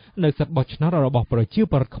នានៅសិទ្ធិបោះឆ្នោតរបស់ប្រជា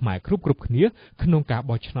ពលរដ្ឋខ្មែរគ្រប់គ្នាក្នុងការ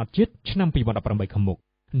បោះឆ្នោតជាតិឆ្នាំ2018ខាងមុខ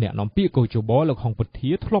អ្នកនាំពាក្យកោជបលោកហុងពុធា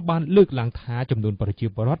ធ្លាប់បានលើកឡើងថាចំនួនប្រជា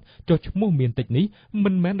ពលរដ្ឋចុះឈ្មោះមានតិចនេះ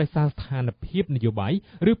មិនមែនដោយសារស្ថានភាពនយោបាយ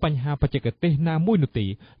ឬបញ្ហាបច្ចេកទេសណាមួយនោះទេ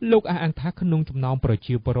លោកអះអាងថាក្នុងចំណោមប្រ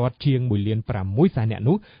ជាពលរដ្ឋជាង1,600,000នាក់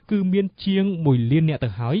នោះគឺមានជាង1,000,000នាក់ទៅ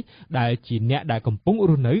ហើយដែលជាអ្នកដែលកំពុងរ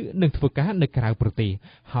ស់នៅនិងធ្វើការនៅក្រៅប្រទេស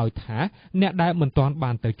ហើយថាអ្នកដែលមិនទាន់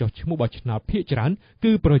បានទៅចុះឈ្មោះបោះឆ្នោតភាគច្រើន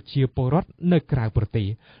គឺប្រជាពលរដ្ឋនៅក្រៅប្រទេស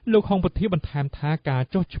លោកហុងពុធាបន្ថែមថាការ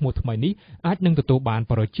ចុះឈ្មោះថ្មីនេះអាចនឹងទទួលបាន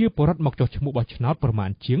ប្រជាពលរដ្ឋមកចុះឈ្មោះបោះឆ្នោតប្រមា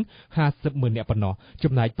ណជាង50,000នាក់ប៉ុណ្ណោះ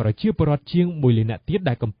ចំណែកប្រជាពលរដ្ឋជាង1,000,000នាក់ទៀត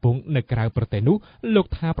ដែលកំពុងនៅក្រៅប្រទេសនោះលោក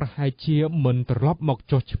ថាប្រហែលជាមិនត្រឡប់មក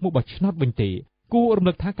ចុះឈ្មោះបោះឆ្នោតវិញទេគួររំ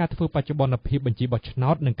លឹកថាការធ្វើបច្ចុប្បន្នភាពបញ្ជីបោះឆ្នោ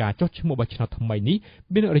តនិងការចុះឈ្មោះបោះឆ្នោតថ្មីនេះ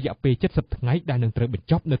មានរយៈពេល70ថ្ងៃដែលនឹងត្រូវបញ្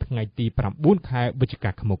ចប់នៅថ្ងៃទី9ខែវិច្ឆិ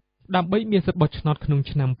កាខាងមុខ ដើម្បីមានសិទ្ធិបោះឆ្នោតក្នុង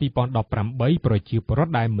ឆ្នាំ2018ប្រជាពលរដ្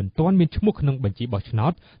ឋដែលមិនទាន់មានឈ្មោះក្នុងបញ្ជីបោះឆ្នោ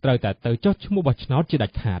តត្រូវតែទៅចុះឈ្មោះបោះឆ្នោតជាដា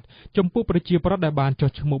ច់ខាតចំពោះប្រជាពលរដ្ឋដែលបានចុះ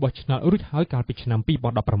ឈ្មោះបោះឆ្នោតរួចហើយកាលពីឆ្នាំ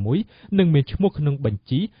2016និងមានឈ្មោះក្នុងបញ្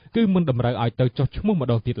ជីគឺមិនតម្រូវឲ្យទៅចុះឈ្មោះម្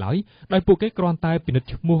ដងទៀតឡើយដោយពួកគេគ្រាន់តែពិនិត្យ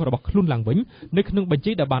ឈ្មោះរបស់ខ្លួនឡើងវិញនៅក្នុងបញ្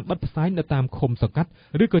ជីដែលបានបិទផ្សាយនៅតាមឃុំសង្កាត់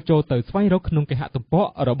ឬក៏ចូលទៅស្វែងរកក្នុងគេហទំព័រ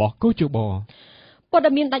របស់គូជបព័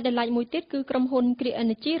ត៌មានដាច់ដោយឡែកមួយទៀតគឺក្រុមហ៊ុន Green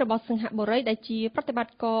Energy របស់សិង្ហបុរីដែលជាប្រតិបត្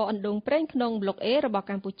តិការអណ្ដូងប្រេងក្នុងប្លុក A របស់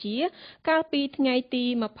កម្ពុជាកាលពីថ្ងៃទី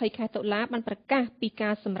20ខែតុលាបានប្រកាសពីកា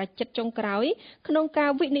រសម្រេចចិត្តចុងក្រោយក្នុងការ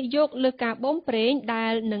វិនិយោគលើការបូមប្រេងដែ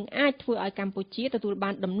លនឹងអាចធ្វើឲ្យកម្ពុជាទទួល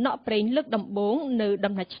បានដំណក់ប្រេងលើកដំបូងនៅ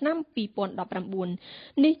ដំណាច់ឆ្នាំ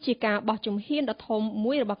2019នេះជាការបោះជំហានដ៏ធំ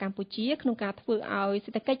មួយរបស់កម្ពុជាក្នុងការធ្វើឲ្យ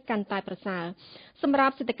សេដ្ឋកិច្ចកាន់តែប្រសើរសម្រា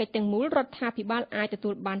ប់សេដ្ឋកិច្ចទាំងមូលរដ្ឋាភិបាលអាចទទួ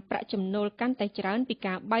លបានប្រាក់ចំណូលកាន់តែច្រើនពី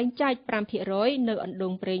ការបែងចែក 5% នៅអណ្ដូ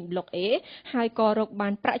ងប្រេងប្លុក A ហើយក៏រកបា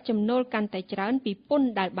នប្រាក់ចំណូលកាន់តែច្រើនពីពន្ធ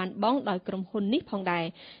ដែលបានបង់ដោយក្រុមហ៊ុននេះផងដែរ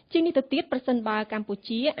ជាងនេះទៅទៀតប្រសិនបើកម្ពុ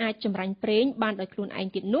ជាអាចចម្រាញ់ប្រេងបានដោយខ្លួនឯង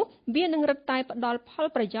ទៀតនោះវានឹងរឹតតែផ្ដល់ផល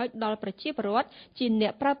ប្រយោជន៍ដល់ប្រជាពលរដ្ឋជាអ្ន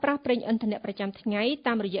កប្រើប្រាស់ប្រេងឥន្ធនៈប្រចាំថ្ងៃ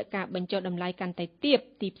តាមរយៈការបញ្ចុះតម្លៃកាន់តែទាប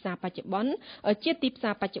ទីផ្សារបច្ចុប្បន្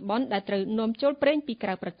នដែលត្រូវនាំចូលប្រេងពីក្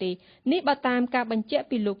រៅប្រទេសនេះបើតាមការបញ្ជាក់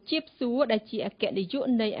ពីលោកជាបសួរដែលជាអគ្គនាយក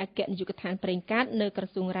នៃអគ្គនាយកដ្ឋានប្រេងកាតនៅក្រ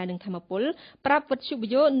សួងរាយនឹងធម្មពលប្រាប់វិទ្យុវិ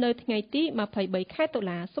ទ្យុនៅថ្ងៃទី23ខែតុ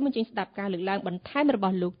លាសូមអញ្ជើញស្ដាប់ការលើកឡើងបន្ថែមរប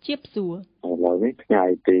ស់លោកជាបសួរឥឡូវនេះថ្ងៃ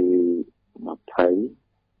ទី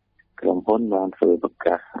20ក្រុមហ៊ុនបានធ្វើប្រ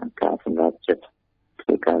កាសការសម្រេចចិត្តធ្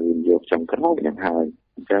វើការវិនិយោគចំក្រោយនឹងហើយ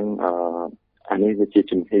អញ្ចឹងអានេះវាជា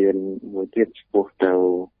ជំហានមួយទៀតឆ្ពោះទៅ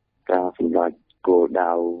ការសម្រេចគោល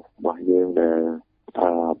ដៅរបស់យើងដែល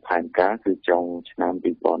ផែនការគឺចុងឆ្នាំ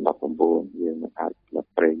2019យើងនឹងអាចផលិត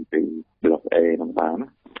ប្រេងពីប្លុក A នឹងបាន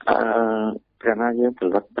កាលណាយើងផ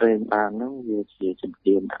លិតប្រេងបានហ្នឹងវាជាជំ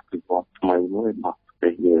ហានអភិវឌ្ឍថ្មីមួយរបស់ប្រទេ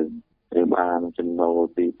សយើងដែលបានចំណូល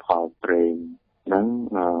ពីផលប្រេងហ្នឹង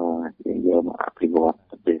យើងយកមកអភិវឌ្ឍ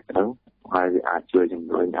ប្រទេសទៅហើយវាអាចជួយជំ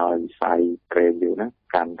រុញឲ្យវិស័យប្រេងយើងណា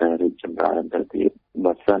កាន់តែរីកចម្រើនទៅទៀត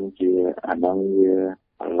បើសិនជាអាហ្នឹងវា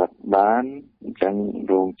ផលិតបានអញ្ចឹង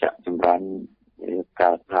រោងចក្រចម្រាញ់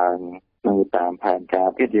កើតឡើងនៅតាមផែនការ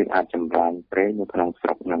ទៀតយើងអាចចម្រាញ់ប្រេងនៅក្នុងស្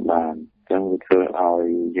រុកនឹងបានអញ្ចឹងវាធ្វើឲ្យ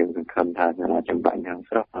យើងសង្ឃឹមថាការចម្រាញ់ក្នុង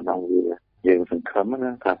ស្រុកក្នុងវាយើងសង្ឃឹម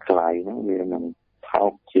ណាថាថ្លៃហ្នឹងវានឹងថោ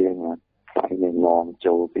កជាងថ្លៃនៃនាំ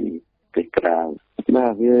ចូលពីប្រទេសក្រៅបា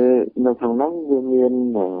ទវានៅក្នុងនោះវាមាន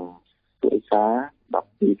ភាសា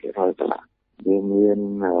12%កន្លះវាមាន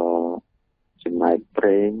ចំណែកប្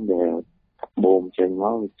រេងដែលបូមចេញម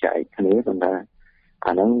កវាចែកគ្នាប៉ុន្តែ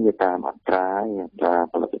អាហ្នឹងវាតាមអត្រា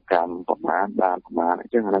ផលិតកម្មប្រមាណបានប្រមាណអ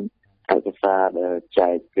ញ្ចឹងអាហ្នឹងឯកសារដែលចែ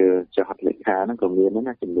កគឺចុះលេខាហ្នឹងក៏មានដែរ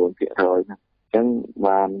ណាចំនួនភាគរយណាអញ្ចឹង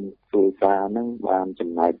បានធ្វើសារហ្នឹងបានចំ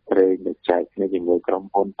ណែកប្រេងដែលចែកគ្នាជាមួយក្រុម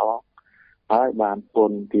ហ៊ុនផងហើយបានព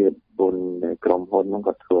ន្ធទៀតពន្ធក្រុមហ៊ុនហ្នឹង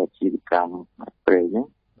ក៏ធ្វើអាជីវកម្មប្រេងហ្នឹង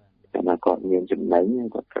តែគាត់មានចំណេញ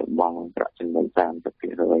គាត់ត្រូវបង់ប្រាក់ចំណេញ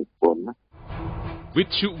 30% ពន្ធណាវិ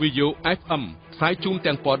ទ្យុវីយ៉ូ FM ផ្សាយជូន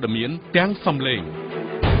ទាំងព័ត៌មានទាំងសំឡេង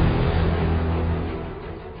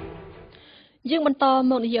យើងបន្ត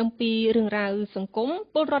មកនិយាយអំពីរឿងរ៉ាវសង្គម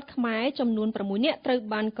ពលរដ្ឋខ្មែរចំនួន6នាក់ត្រូវ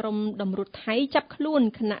បានក្រុមតម្រួតថៃចាប់ខ្លួន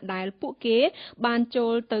ខណៈដែលពួកគេបានចូ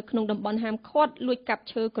លទៅក្នុងតំបន់ហាមឃាត់លួចកាប់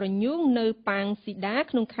ឈើក្រញូងនៅប៉ាងស៊ីដា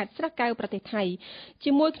ក្នុងខេត្តស្រះកែវប្រទេសថៃ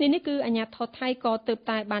ជាមួយគ្នានេះគឺអាជ្ញាធរថៃក៏ទើប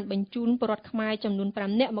តែបានបញ្ជូនពលរដ្ឋខ្មែរចំនួន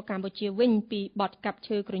5នាក់មកកម្ពុជាវិញពីបទកាប់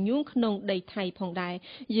ឈើក្រញូងក្នុងដីថៃផងដែរ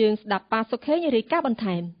យើងស្ដាប់ប៉ាសុខេងរាយការណ៍បន្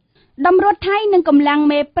ថែមតម្រួតថៃនិងកម្លាំង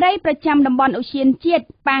មេព្រៃប្រចាំតំបន់ឧទ្យានជាតិ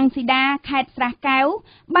ប៉ាងស៊ីដាខេត្តស្រះកែវ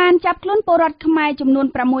បានចាប់ខ្លួនពលរដ្ឋខ្មែរចំនួន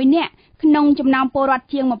6នាក់ក្នុងចំណោមពលរដ្ឋ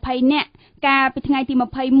ជាង20នាក់កាលពីថ្ងៃទី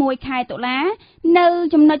21ខែតុលានៅ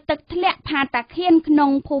ចំណុចទឹកធ្លាក់ផាតាខៀនក្នុង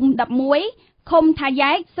ភូមិ11ឃុំថា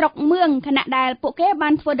យ៉ែកស្រុកមឿងខណៈដែលពួកគេបា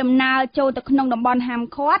នធ្វើដំណើរចូលទៅក្នុងតំបន់ហាម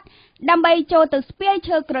ឃាត់ដើម្បីចូលទៅស្ពាយ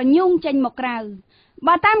ឈើក្រញូងចេញមកក្រៅ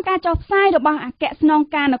បើតាមការចុះផ្សាយរបស់អគ្គស្នង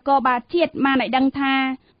ការនគរបាលជាតិបានឲ្យដឹងថា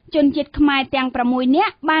ជនជាតិខ្មែរទាំង6នា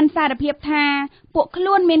ក់បានសារភាពថាពួកខ្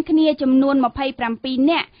លួនមានគ្នាចំនួន27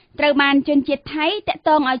នាក់ត្រូវបានជនជាតិថៃតាក់ទ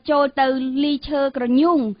ងឲ្យចូលទៅលីឈើក្រ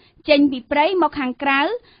ញូងចេញពីព្រៃមកខាងក្រៅ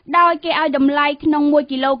ដោយគេឲ្យតម្លៃក្នុង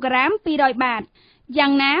1គីឡូក្រាម200បាតយ៉ា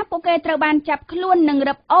ងណាពួកគេត្រូវបានចាប់ខ្លួននិង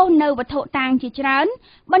រឹបអូសនៅវត្ថុតាងជាច្រើន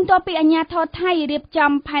បន្ទាប់ពីអាជ្ញាធរថៃរៀប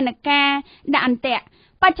ចំផែនការដាក់អន្ទាក់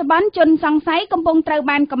បច្ចុប្បន្នជនសង្ស័យកំពុងត្រូវ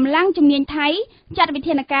បានកម្លាំងជំនាញថៃចាត់វិ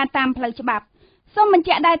ធានការតាមផ្លូវច្បាប់សូមបញ្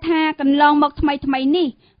ជាក់ដែរថាកន្លងមកថ្មីនេះ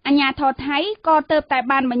អាជ្ញាធរថៃក៏ទើបតែ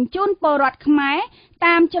បានបញ្ជូនពលរដ្ឋខ្មែរ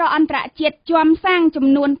តាមច្រកអន្តរជាតិជាំសាងចំ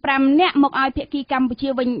នួន5នាក់មកឲ្យភាគីកម្ពុជា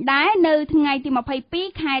វិញដែរនៅថ្ងៃទី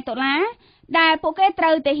22ខែតុលា ដែលពួកគេត្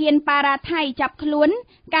រូវតែហ៊ានប៉ារ៉ាថៃចាប់ខ្លួន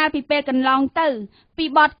កាលពីពេលកន្លងទៅពី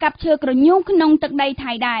បទកាប់ឈើក្រញូងក្នុងទឹកដី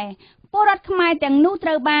ថៃដែរពលរដ្ឋខ្មែរទាំងនោះត្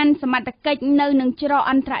រូវបានសមត្ថកិច្ចនៅនឹងច្រក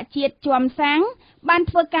អន្តរជាតិជាំសាំងបាន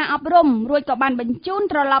ធ្វើការអប់រំរួចក៏បានបញ្ជូន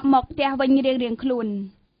ត្រឡប់មកផ្ទះវិញរៀងៗខ្លួន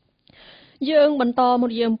យើងបន្តម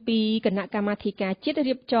កយើងពីគណៈកម្មាធិការជាតិ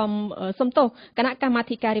រៀបចំគណៈកម្មា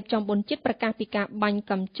ធិការរៀបចំបុណ្យជាតិប្រកាសពីការបាញ់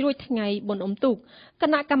កាំជ្រួចថ្ងៃបុណ្យអុំទូកគ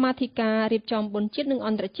ណៈកម្មាធិការរៀបចំបុណ្យជាតិនិងអ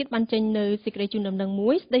ន្តរជាតិបានចេញនៅសេចក្តីជូនដំណឹង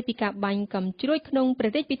មួយស្តីពីការបាញ់កាំជ្រួចក្នុងព្រះ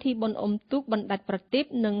រាជពិធីបុណ្យអុំទូកបណ្ដែតប្រទីប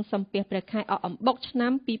និងសំពះព្រះខែអកអំបុកឆ្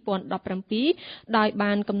នាំ2017ដោយ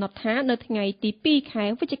បានកំណត់ថានៅថ្ងៃទី2ខែ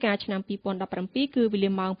វិច្ឆិកាឆ្នាំ2017គឺវេ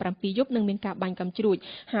លាម៉ោង 7 យប់នឹងមានការបាញ់កាំជ្រួច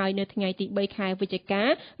ហើយនៅថ្ងៃទី3ខែវិច្ឆិកា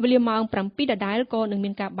វេលាម៉ោង 7 ដដែលក៏នឹងមា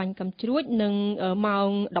នការបាញ់កាំជ្រួចនិងម៉ោង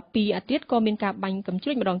 12 អាទិត្យក៏មានការបាញ់កាំជ្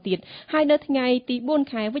រួចម្ដងទៀតហើយនៅថ្ងៃទី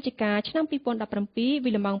4ខែវិច្ឆិកាឆ្នាំ2017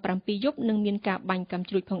វេលាម៉ោង 7 យប់នឹងមានការបាញ់កាំ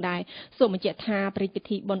ជ្រួចផងដែរសូមបញ្ជាក់ថាព្រះរាជពិ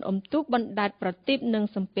ធីបុណ្យអុំទូកបណ្ដែតប្រទីបនិង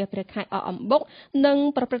សំពះព្រះខែអកអំបុកនឹង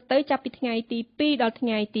ប្រព្រឹត្តទៅចាប់ពីថ្ងៃទី2ដល់ថ្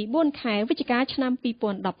ងៃទី4ខែវិច្ឆិកាឆ្នាំ2017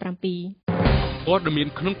ព័ត៌មាន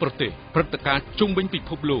ក្នុងប្រទេសព្រឹត្តិការណ៍ជុំវិញពិ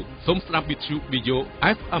ភពលោកសូមស្ដាប់វិទ្យុ VAYO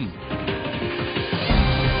FM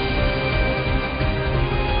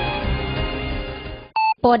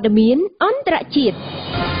ព័ត៌មានអន្តរជាតិ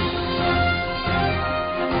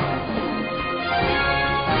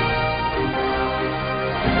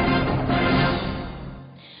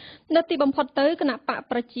នៅទីបំផុតទៅគណៈបក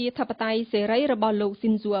ប្រជាធិបតេយ្យសេរីរបស់លោកស៊ី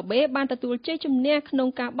នស៊ូអាបេបានទទួលជ័យជំនះក្នុង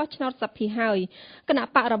ការបោះឆ្នោតសភាហើយគណៈ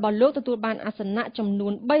បករបស់លោកទទួលបានអាសនៈចំនួ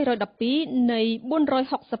ន312នៃ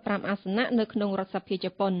465អាសនៈនៅក្នុងរដ្ឋសភាជ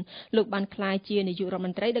ប៉ុនលោកបានក្លាយជានាយករដ្ឋម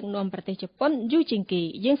ន្ត្រីដឹកនាំប្រទេសជប៉ុនយូរជាងគេ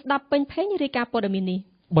យើងស្ដាប់ពេញភេងរាយការណ៍ព័ត៌មាននេះ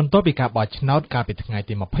បន្ទាប់ពីការបោះឆ្នោតកាលពីថ្ងៃ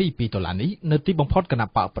ទី22ដុល្លារនេះនៅទីបំផុតគណៈ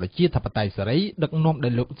បកប្រជាធិបតេយ្យសេរីដឹកនាំដោ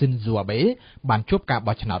យលោកស៊ីនស៊ូអាបេបានជួបការ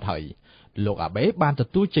បោះឆ្នោតហើយលោកអាបេបានទ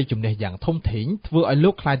ទួលជ័យជំនះយ៉ាងធំធេងធ្វើឲ្យលោ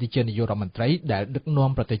កក្លាយជានាយករដ្ឋមន្ត្រីដែលដឹកនាំ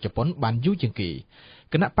ប្រទេសជប៉ុនបានយូរជាងគេ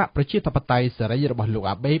គណៈបកប្រជាធិបតេយ្យសេរីរបស់លោក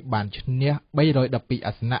អាបេបានឈ្នះ312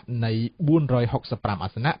អាសនៈនៃ465អា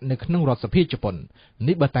សនៈនៅក្នុងរដ្ឋសភាជប៉ុន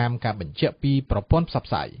នេះបើតាមការបញ្ជាក់ពីប្រព័ន្ធផ្សព្វ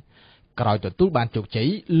ផ្សាយក្រោយទទួលបានជោគជ័យ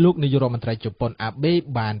លោកនាយករដ្ឋមន្ត្រីជប៉ុនអាបេ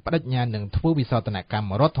បានបដិញ្ញានឹងធ្វើវិសោធនកម្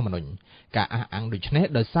មរដ្ឋធម្មនុញ្ញការអះអាងដូចនេះ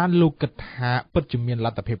ដោយសារលោកគិតថាពិតជាមានល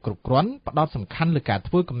ទ្ធភាពគ្រប់គ្រាន់ផ្ដោតសំខាន់លើការ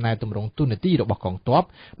ធ្វើកំណែទម្រង់ទូនាទីរបស់កងទ័ព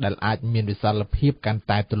ដែលអាចមានវិសាលភាពកាន់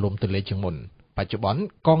តែទូលំទូលាយជាងមុនបច្ចុប្បន្ន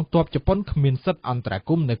កងទ័ពជប៉ុនគ្មានសិទ្ធិអន្តរា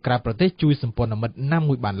គមន៍នៅក្រៅប្រទេសជួយសម្ព័ន្ធមិត្តណា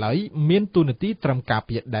មួយបានឡើយមានទូនាទីត្រឹមការ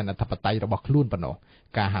ពារដែនអធិបតេយ្យរបស់ខ្លួនប៉ុណ្ណោះ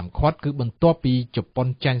ការហាមឃាត់គឺបន្ទាប់ពីជប៉ុន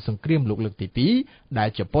ចាញ់សង្គ្រាមលោកលើកទី2ដែល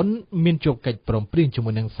ជប៉ុនមានជួបកិច្ចព្រមព្រៀងជាមួ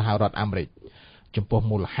យនឹងសហរដ្ឋអាមេរិកចំពោះ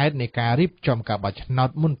មូលហេតុនៃការរៀបចំការបោះឆ្នោត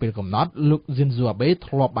មុនពេលកំណត់លោកស៊ីនស៊ូអាបេ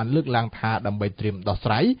ធ្លាប់បានលើកឡើងថាដើម្បីត្រៀមដោះ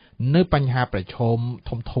ស្រាយនៅបញ្ហាប្រឈម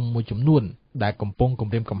ធំមួយចំនួនដែលកំពុងគំ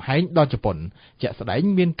រាមកំហែងដល់ជប៉ុនជាក់ស្ដែង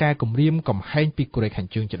មានការគំរាមកំហែងពីកូរ៉េខាង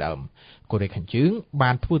ជើងជាដើមកូរ៉េខាងជើង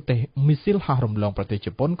បានធ្វើតេស្តមីស៊ីលហោះរំលងប្រទេសជ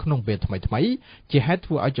ប៉ុនក្នុងពេលថ្មីៗជាហេតុ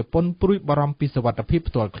ធ្វើឲ្យជប៉ុនព្រួយបារម្ភពីសុវត្ថិភាព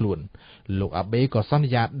ផ្ទាល់ខ្លួនលោកអាបេក៏សន្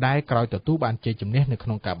យាដែរក្រោយទទួលបានជ័យជំនះនៅក្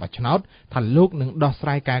នុងការបោះឆ្នោតថាលោកនឹងដោះស្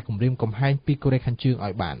រាយការគំរាមកំហែងពីកូរ៉េខាងជើង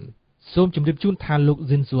ឲ្យបានសូមជម្រាបជូនថាលោក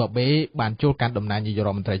ស៊ីនស៊ូអាបេបានចូលកាន់តំណែងនាយករ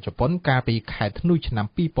ដ្ឋមន្ត្រីជប៉ុនកាលពីខែធ្នូឆ្នាំ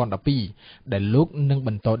2012ដែលលោកនឹងប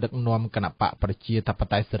ន្តដឹកនាំគណបកប្រជាធិប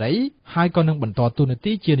តេយ្យសេរីហើយក៏នឹងបន្តតួនា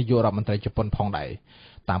ទីជានាយករដ្ឋមន្ត្រីជប៉ុនផងដែរ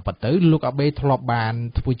តាមពិតទៅលោកអាបេធ្លាប់បាន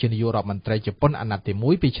ធ្វើជានាយករដ្ឋមន្ត្រីជប៉ុនអាណត្តិទី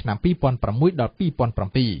1ពីឆ្នាំ2006ដល់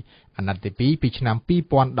2007អាណត្តិទី2ពីឆ្នាំ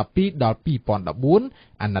2012ដល់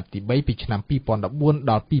2014អាណត្តិទី3ពីឆ្នាំ2014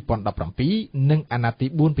ដល់2017និងអាណត្តិទី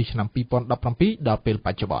4ពីឆ្នាំ2017ដល់ពេលប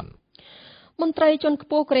ច្ចុប្បន្នមន្ត្រីជាន់ខ្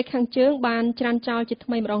ពស់កូរ៉េខាងជើងបានច្រានចោលជាថ្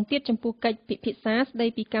មីម្ដងទៀតចំពោះកិច្ចពិភាក្សាស្ដី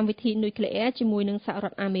ពីកម្មវិធីនុយក្លេអ៊ែរជាមួយនឹងសហរ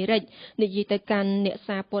ដ្ឋអាមេរិកនិយាយទៅកាន់អ្នក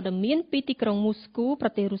សារព័ត៌មានពីទីក្រុងមូស្គូប្រ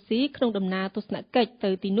ទេសរុស្ស៊ីក្នុងដំណើរទស្សនកិច្ច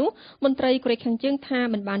ទៅទីនោះមន្ត្រីកូរ៉េខាងជើងថា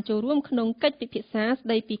មិនបានចូលរួមក្នុងកិច្ចពិភាក្សាស្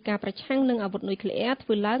ដីពីការប្រឆាំងនឹងអាវុធនុយក្លេអ៊ែរធ្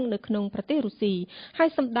វើឡើងនៅក្នុងប្រទេសរុស្ស៊ីហើយ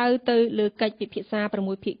សម្ដៅទៅលើកិច្ចពិភាក្សា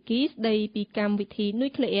6ភាគីស្ដីពីកម្មវិធីនុ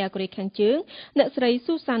យក្លេអ៊ែរកូរ៉េខាងជើងអ្នកស្រី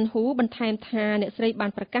ស៊ូសានហ៊ូបន្ថែមថាអ្នកស្រីបា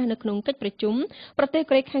នប្រកាសនៅក្នុងកិច្ចប្រជុំប្រទេស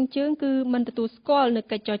កូរ៉េខាងជើងគឺមិនទទួលស្គាល់នៅ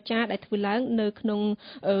កិច្ចចរចាដែលធ្វើឡើងនៅក្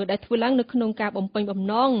នុងការបំពេញបំ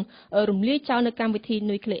ណងរំលាយចោលនៅកម្មវិធី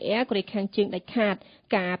នុយក្លេអ៊ែរកូរ៉េខាងជើងដាច់ខាត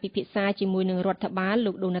ការពិភាក្សាជាមួយនឹងរដ្ឋបាល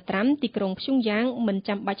លោកដូណាល់ត្រាំទីក្រុងព្យុងយ៉ាងមិន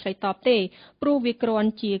ចាំបាច់ឆ្លើយតបទេព្រោះវាគ្រាន់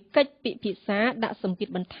ជាកិច្ចពិភាក្សាដាក់សម្ពាធ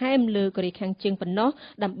បន្ថែមលើកូរ៉េខាងជើងប៉ុណ្ណោះ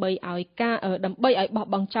ដើម្បីឲ្យបោះ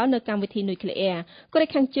បង់ចោលនៅកម្មវិធីនុយក្លេអ៊ែរកូរ៉េ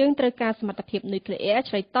ខាងជើងត្រូវការសមត្ថភាពនុយក្លេអ៊ែរ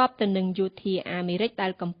ឆ្លើយតបទៅនឹងយោធាអាមេរិកដែ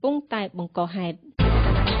លកំពុងតែបង្កហេតុ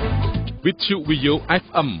វិទ្យុ VAYO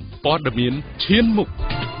FM ព័ត៌មានឈានមុខ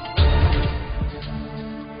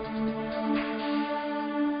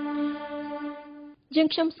យើង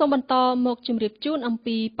ខ្ញុំសូមបន្តមកជម្រាបជូនអំ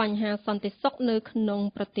ពីបញ្ហាសន្តិសុខនៅក្នុង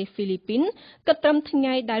ប្រទេសហ្វីលីពីនគិតត្រឹមថ្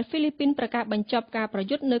ងៃដែលហ្វីលីពីនប្រកាសបញ្ចប់ការប្រ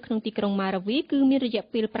យុទ្ធនៅក្នុងទីក្រុងម៉ារាវីគឺមានរយៈ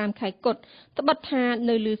ពេល5ខែគត់ត្បិតថា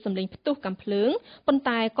នៅលើសម្លេងផ្ទុះកាំភ្លើងប៉ុន្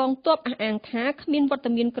តែកងទ័ពអះអាងថាគ្មានវត្ត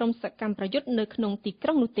មានក្រុមសកម្មប្រយុទ្ធនៅក្នុងទីក្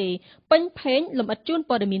រុងនោះទេពេញផេងលម្អិតជូន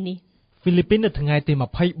ព័ត៌មាននេះហ្វីលីពីននៅថ្ងៃទី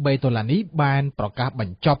$23នេះបានប្រកាសប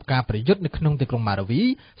ញ្ចប់ការប្រយុទ្ធនៅក្នុងទីក្រុងម៉ារាវី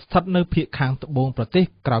ស្ថិតនៅភាគខាងត្បូងប្រទេស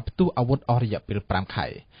ក្រោយផ្ទុះអាវុធអស់រយៈពេល5ខែ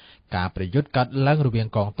ការប្រយុទ្ធកើតឡើងរវាង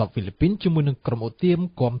កងទ័ពហ្វីលីពីនជាមួយនឹងក្រុមអូទៀម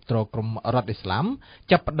គាំទ្រក្រុមរដ្ឋអ៊ីស្លាម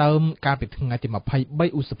ចាប់ផ្ដើមកាលពីថ្ងៃទី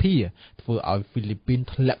23ឧសភាធ្វើឲ្យហ្វីលីពីន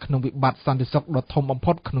ធ្លាក់ក្នុងវិបត្តិសន្តិសុខដ៏ធំបំ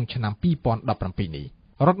ផុតក្នុងឆ្នាំ2017នេះ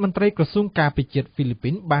រដ្ឋមន្ត្រីក្រសួងការពារជាតិហ្វីលីពី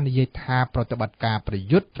នបាននិយាយថាប្រតិបត្តិការប្រ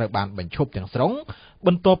យុទ្ធត្រូវបានបញ្ឈប់ទាំងស្រុងប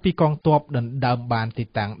ន្ទាប់ពីកងទ័ពដណ្ដើមបានទី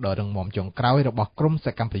តាំងដ៏រឹងមាំចុងក្រោយរបស់ក្រុមស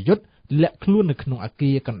កម្មប្រយុទ្ធលាក់ខ្លួននៅក្នុងអ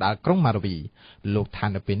គារកណ្ដាលក្រុងម៉ារាវីលោកថា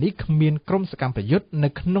នៅពេលនេះគ្មានក្រុមសកម្មប្រយុទ្ធនៅ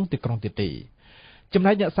ក្នុងទីក្រុងទៀតទេចំ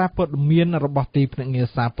ណែកអ្នកសារព័ត៌មានរបស់ទីភ្នាក់ងារ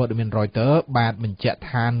សារព័ត៌មាន Reuters បានបញ្ជាក់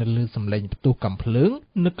ថានៅលើសម្លេងផ្ទុះកាំភ្លើង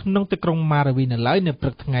នៅក្នុងទីក្រុងម៉ារាវីនៅឡើយនៅព្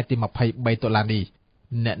រឹកថ្ងៃទី$23នេះ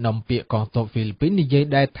អ្នកនាំពាក្យកងទ័ពហ្វីលីពីននិយាយ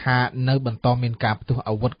ដែរថានៅបន្តមានការផ្ទុះ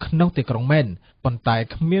អាវុធក្នុងទីក្រុងមែនប៉ុន្តែ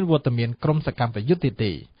គ្មានវត្តមានក្រុមសកម្មប្រយុទ្ធ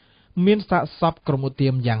ទេមានសាកសពក្រុមឧទា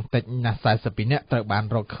មយ៉ាងតិចណាស់42នាក់ត្រូវបាន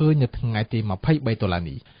រកឃើញនៅថ្ងៃទី$23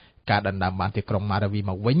នេះការដណ្ដើមបានទីក្រុងម៉ារាវី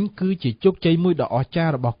មកវិញគឺជាជោគជ័យមួយដ៏អស្ចារ្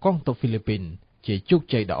យរបស់កងទ័ពហ្វីលីពីនជាជោគ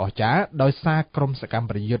ជ័យដ៏អស្ចារ្យដោយសារក្រុមសកម្ម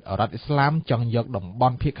ប្រយុទ្ធរដ្ឋអ៊ីស្លាមចង់យកតំប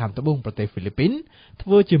ន់ភាគខាងត្បូងប្រទេសហ្វីលីពីនធ្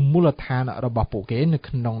វើជាមូលដ្ឋានរបស់ពួកគេនៅ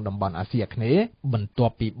ក្នុងតំបន់អាស៊ីអាគ្នេយ៍បន្ទា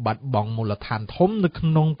ប់ពីបាត់បង់មូលដ្ឋានធំនៅក្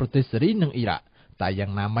នុងប្រទេសសេរីនិងអ៊ីរ៉ាក់តែយ៉ា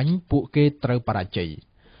ងណាមិញពួកគេត្រូវបរាជ័យ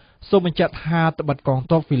សូមបញ្ជាក់ថាត្បិតកង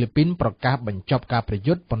ទ័ពហ្វីលីពីនប្រកាសបញ្ចប់ការប្រ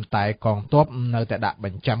យុទ្ធប៉ុន្តែកងទ័ពនៅតែដាក់ប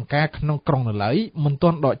ញ្ចាំការក្នុងក្រុងនៅឡើយមិនទា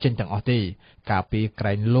ន់ដកចេញទាំងអស់ទេកាលពីក្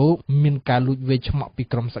រែងលោកមានការលួចវេឆ្មក់ពី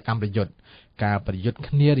ក្រុមសកម្មប្រយុទ្ធការប្រយុទ្ធ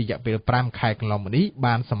គ្នារយៈពេល5ខែកន្លងមកនេះ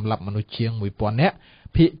បានសម្លាប់មនុស្សជាង1000នាក់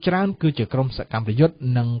ភាគច្រើនគឺជាក្រុមសកម្មប្រយុទ្ធ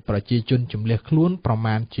និងប្រជាជនជំនះខ្លួនប្រ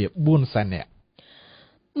មាណជា400,000នាក់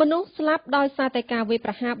មនុស្សស្លាប់ដោយសារតែការវាយ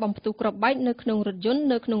ប្រហារបំផ្ទុះគ្រាប់បែកនៅក្នុងរថយន្ត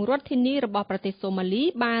នៅក្នុងរដ្ឋធានីរបស់ប្រទេសសូម៉ាលី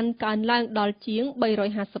បានកើនឡើងដល់ជាង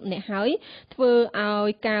350នាក់ហើយធ្វើឲ្យ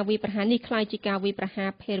ការវាយប្រហារនេះក្លាយជាការវាយប្រហារ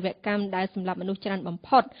ភេរវកម្មដែលសម្លាប់មនុស្សច្រើនបំ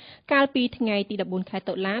ផុតកាលពីថ្ងៃទី14ខែ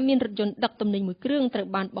តុលាមានរថយន្តដឹកទំនិញមួយគ្រឿងត្រូវ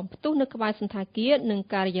បានបំផ្ទុះនៅក្បែរសណ្ឋាគារនិង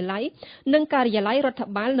ការិយាល័យរដ្ឋ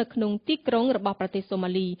បាលនៅក្នុងទីក្រុងរបស់ប្រទេសសូម៉ា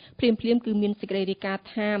លីភ្លាមៗគឺមានសេចក្តីរាយការណ៍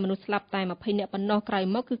ថាមនុស្សស្លាប់តែ20នាក់ប៉ុណ្ណោះក្រោយ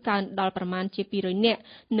មកគឺកើនដល់ប្រមាណជា200នាក់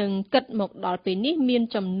និងគិតមកដល់ពេលនេះមាន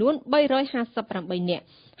ចំនួន358នាក់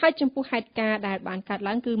ហើយចំពោះហេតុការណ៍ដែលបានកើត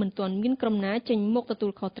ឡើងគឺមិនទាន់មានក្រុមណាចេញមកទទួ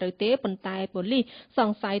លខុសត្រូវទេប៉ុន្តែប៉ូលីសស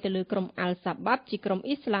ង្ស័យទៅលើក្រុមអាល់សាបាប់ជាក្រុម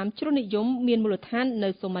អ៊ីស្លាមជ្រុលនិយមមានមូលដ្ឋាននៅ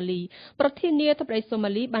សូម៉ាលីប្រធានាធិបតីសូ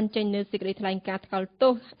ម៉ាលីបានចេញនូវសេចក្តីថ្លែងការណ៍ថ្កោលទោ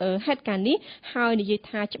សហេតុការណ៍នេះហើយនិយាយ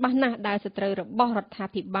ថាច្បាស់ណាស់ដែលសត្រូវរបស់រដ្ឋា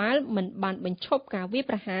ភិបាលមិនបានបញ្ឈប់ការវាយ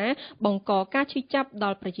ប្រហារបង្កការឈឺចាប់ដ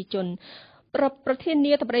ល់ប្រជាជនប្រធា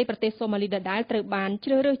នាធិបតីប្រទេសសូម៉ាលីដដែលត្រូវបានជ្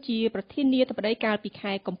រើសរើសជាប្រធានាធិបតីកាលពី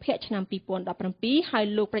ខែកុម្ភៈឆ្នាំ2017ហើយ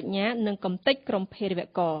លោកប្រាជ្ញានឹងកំទេចក្រុមភេរវ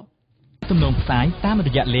ករទំនងផ្សាយតាមរ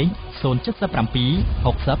យៈលេខ077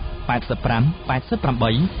 60 85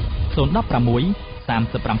 88 016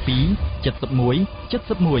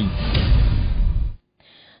 37 71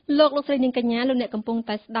 លោកស្រីនាងកញ្ញាលោកអ្នកកំពុង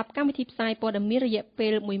តែស្ដាប់កម្មវិធីផ្សាយព័ត៌មានរយៈពេ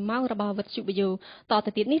ល1ម៉ោងរបស់វិទ្យុ VAYO ត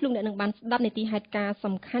ទៅទៀតនេះលោកអ្នកនឹងបានស្ដាប់នីតិហេតុការណ៍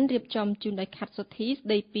សំខាន់រៀបចំជូនដោយខាត់សុធីស្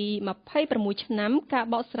ដីពី26ឆ្នាំការ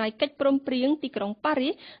បកស្រាយកិច្ចព្រមព្រៀងទីក្រុងប៉ារី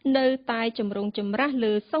សនៅតែចម្រូងចម្រាស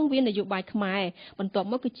លើសង្វៀននយោបាយខ្មែរបន្ទាប់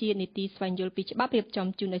មកគឺជានីតិស្វែងយល់ពីច្បាប់រៀបចំ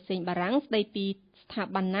ជូនដោយសេងបារាំងស្ដីពីស្ថា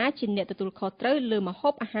ប័នណាជាអ្នកទទួលខុសត្រូវលើម្ហូ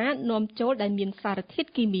បអាហារនាំចូលដែលមានសារធា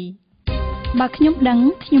តុគីមីបើខ្ញុំដឹង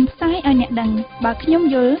ខ្ញុំផ្សាយឲ្យអ្នកដឹងបើខ្ញុំ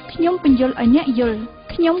យល់ខ្ញុំបញ្យល់ឲ្យអ្នកយល់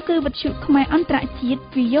ខ្ញុំគឺវិទ្យុខ្មែរអន្តរជាតិ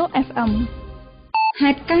VAYO FM ហេ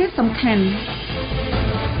តុការណ៍សំខាន់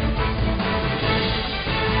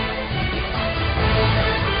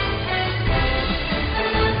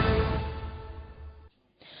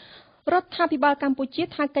រដ្ឋាភិបាលកម្ពុជា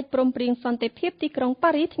ថាកិច្ចព្រមព្រៀងសន្តិភាពទីក្រុងប៉ា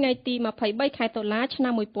រីសថ្ងៃទី23ខែតុលាឆ្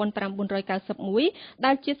នាំ1991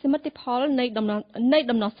ដែលជាសមិទ្ធផលនៃ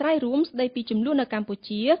ដំណោះស្រាយរួមស្ដីពីចំនួននៅកម្ពុ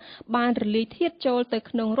ជាបានរលាយធាតុចូលទៅ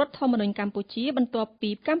ក្នុងរដ្ឋធម្មនុញ្ញកម្ពុជាបន្ទាប់ពី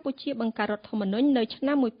កម្ពុជាបង្កើតរដ្ឋធម្មនុញ្ញនៅឆ្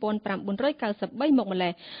នាំ1993មកម្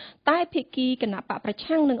ល៉េះតែភាគីគណៈបកប្រ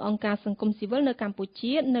ឆាំងនិងអង្គការសង្គមស៊ីវិលនៅកម្ពុ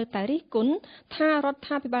ជានៅតែរិះគន់ថារដ្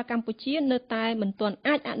ឋាភិបាលកម្ពុជានៅតែមិនទាន់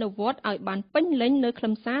អាចអនុវត្តឲ្យបានពេញលេញនៅខ្លឹ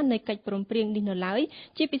មសារនៃកិច្ច ច្ចព្រមព្រៀងនេះនៅឡើយ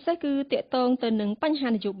ជាពិសេសគឺតាក់ទងទៅនឹងបញ្ហា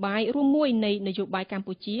នយោបាយរួមមួយនៃនយោបាយកម្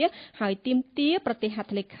ពុជាហើយទាមទារប្រទេសហត្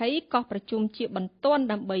ថលេខីកោះប្រជុំជាបន្ទាន់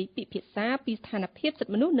ដើម្បីពិភាក្សាពីស្ថានភាពសិទ្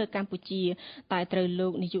ធិមនុស្សនៅកម្ពុជាតែត្រូវលោ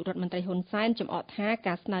កនាយករដ្ឋមន្ត្រីហ៊ុនសែនចំអកថា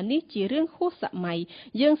ការស្នើនេះជារឿងហួសសម័យ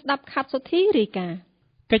យើងស្ដាប់ខាត់សុធីរាយការណ៍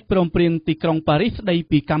កិច្ចព្រមព្រៀងទីក្រុងប៉ារីសស្ដី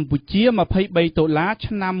ពីកម្ពុជា$23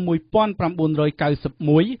ឆ្នាំ1991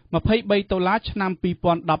 $23ឆ្នាំ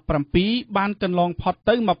2017បានកន្លងផុត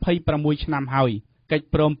ទៅ26ឆ្នាំហើយកិច្ច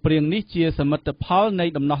ព្រមព្រៀងនេះជាសមិទ្ធផលនៃ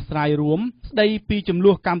ដំណោះស្រាយរួមស្ដីពីជម្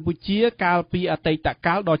លោះកម្ពុជាកាលពីអតីត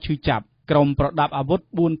កាលដ៏ឈឺចាប់ក្រុមប្រដាប់អាវុធ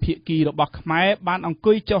4ភាគីរបស់ខ្មែរបានអង្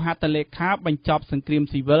គុយចុះហត្ថលេខាបញ្ចប់សង្គ្រាម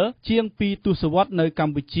ស៊ីវិលជាង2ទសវត្សរ៍នៅក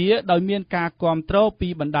ម្ពុជាដោយមានការគាំទ្រពី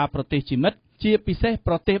បណ្ដាប្រទេសជាមិត្តជាពិសេស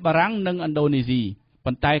ប្រទេសបារាំងនិងឥណ្ឌូនេស៊ី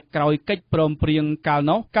ប៉ុន្តែក្រោយកិច្ចព្រមព្រៀងកាល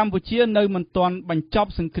នោះកម្ពុជានៅមិនទាន់បញ្ចប់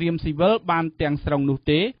សង្គ្រាមស៊ីវិលបានទាំងស្រុងនោះ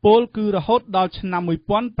ទេពោលគឺរហូតដល់ឆ្នាំ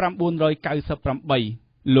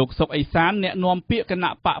1998លោកសុកអេសានអ្នកនាំពាក្យគណៈ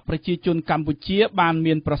បកប្រជាជនកម្ពុជាបាន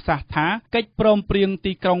មានប្រសាសន៍ថាកិច្ចព្រមព្រៀង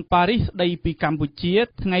ទីក្រុងប៉ារីសស្ដីពីកម្ពុជា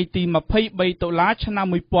ថ្ងៃទី$23ឆ្នាំ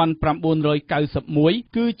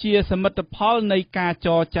1991គឺជាសមិទ្ធផលនៃការច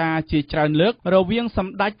រចាជាច្រើនលើករវាងស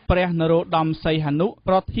ម្ដេចព្រះនរោត្តមសីហនុ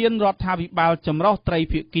ប្រធានរដ្ឋាភិបាលចម្រុះត្រី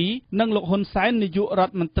ភាគីនិងលោកហ៊ុនសែននាយករ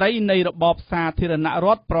ដ្ឋមន្ត្រីនៃរបបសាធារណរ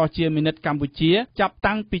ដ្ឋប្រជាមានិតកម្ពុជាចាប់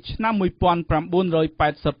តាំងពីឆ្នាំ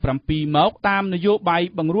1987មកតាមនយោបាយ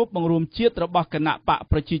បង្រួបបង្រួមជាតិរបស់គណៈបក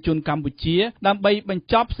ប្រជាជនកម្ពុជាដើម្បីបញ្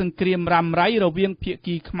ចប់សង្គ្រាមរ៉ាំរ៉ៃរវាងភា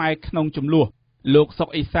គីខ្មែរក្នុងជម្លោះលោកសុក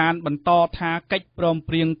អេសានបន្តថាកិច្ចព្រម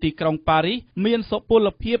ព្រៀងទីក្រុងប៉ារីសមានសុពល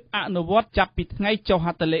ភាពអនុវត្តចាប់ពីថ្ងៃចុះហ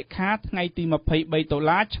ត្ថលេខាថ្ងៃទី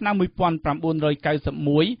$23ឆ្នាំ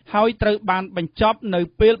1991ហើយត្រូវបានបញ្ចប់នៅ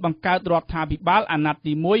ពេលបង្កើតរដ្ឋាភិបាលអាណត្តិ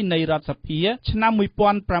ទី1នៃរដ្ឋសភាឆ្នាំ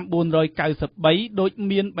1993ដោយ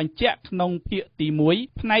មានបញ្ជាក់ក្នុងភាគទី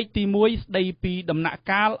1ផ្នែកទី1ស្ដីពីដំណាក់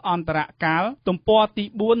កាលអន្តរកាលទំព័រទី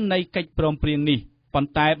4នៃកិច្ចព្រមព្រៀងនេះប៉ុ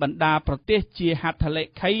ន្តែបណ្ដាប្រទេសជាហត្ថលេ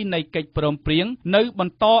ខីនៃកិច្ចព្រមព្រៀងនៅប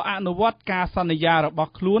ន្តអនុវត្តការសន្យារប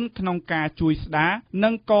ស់ខ្លួនក្នុងការជួយស្ដារនិ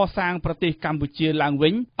ងកសាងប្រទេសកម្ពុជាឡើងវិ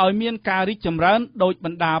ញឲ្យមានការរីកចម្រើនដោយប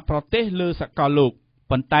ណ្ដាប្រទេសលើសកលលោក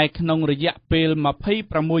ប៉ុន្តែក្នុងរយៈពេល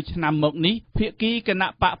26ឆ្នាំមកនេះភាគីគណៈ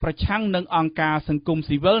បកប្រឆាំងនិងអង្គការសង្គម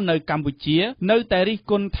ស៊ីវិលនៅកម្ពុជានៅតែរិះ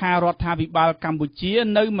គន់ថារដ្ឋាភិបាលកម្ពុជា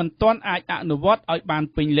នៅមិនទាន់អាចអនុវត្តឲ្យបាន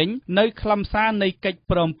ពេញលេញនៅខ្លឹមសារនៃកិច្ច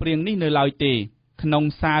ព្រមព្រៀងនេះនៅឡើយទេក្នុង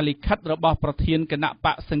សារលិខិតរបស់ប្រធានគណៈប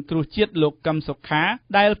កសង្គ្រោះជាតិលោកកឹមសុខា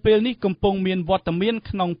ដែលពេលនេះកំពុងមានវត្តមាន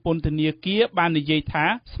ក្នុងពន្ធនាគារបាននិយាយថា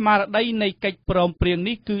ស្មារតីនៃកិច្ចព្រមព្រៀង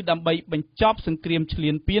នេះគឺដើម្បីបញ្ចប់សង្គ្រាមឈ្លា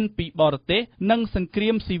នពានពីបរទេសនិងសង្គ្រា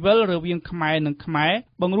មស៊ីវិលរវាងខ្មែរនិងខ្មែរ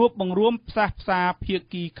បង្រួបបង្រួមផ្សះផ្សាភា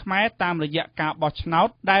គីខ្មែរតាមរយៈការបោះឆ្នោត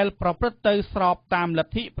ដែលប្រព្រឹត្តទៅស្របតាមល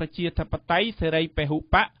ទ្ធិប្រជាធិបតេយ្យសេរីពហុ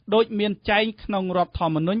បកដោយមានចែងក្នុងរដ្ឋធ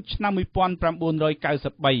ម្មនុញ្ញឆ្នាំ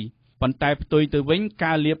1993ប៉ុន្តែផ្ទុយទៅវិញ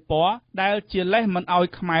ការលាបពណ៌ដែលជាលេសមិនឲ្យ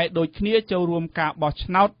ខ្មែរដូចគ្នាចូលរួមការបោះ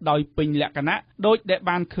ឆ្នោតដោយពេញលក្ខណៈដោយដែល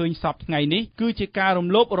បានឃើញសពថ្ងៃនេះគឺជាការរំ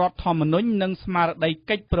លោភរដ្ឋធម្មនុញ្ញនិងស្មារតី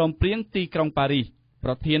កិច្ចព្រមព្រៀងទីក្រុងប៉ារីស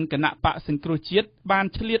ប្រធានគណៈបកសង្គ្រោះជាតិបាន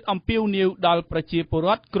ឆ្លៀតអំពាវនាវដល់ប្រជាពលរ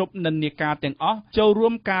ដ្ឋគ្រប់និន្នាការទាំងអស់ចូលរួ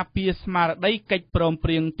មការពារស្មារតីកិច្ចព្រមព្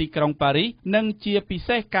រៀងទីក្រុងប៉ារីសនិងជាពិ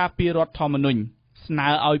សេសការពាររដ្ឋធម្មនុញ្ញស្នើ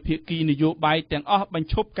ឲ្យភាគីនយោបាយទាំងអស់បញ្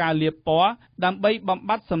ឈប់ការលាបពណ៌ដើម្បីបំ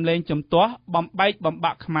បត្តិសម្លេងជំទាស់បំបែកបំ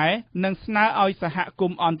បាក់ខ្មែរនិងស្នើឲ្យសហគ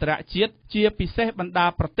មន៍អន្តរជាតិជាពិសេសបណ្ដា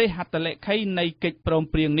ប្រទេសហត្ថលេខីនៃកិច្ចព្រម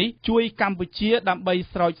ព្រៀងនេះជួយកម្ពុជាដើម្បី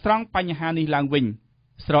ស្រោចស្រង់បញ្ហានេះឡើងវិញ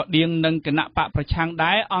ស្រដៀងនឹងគណៈបកប្រឆាំង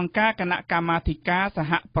ដែរអង្គការគណៈកម្មាធិការស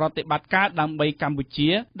ហប្រតិបត្តិការដើម្បីកម្ពុជា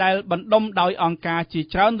ដែលបណ្ដុំដោយអង្គការជា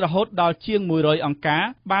ច្រើនរហូតដល់ជាង100អង្គការ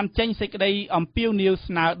បានចេញសេចក្តីអំពាវនាវ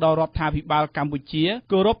ស្នើដល់រដ្ឋាភិបាលកម្ពុជា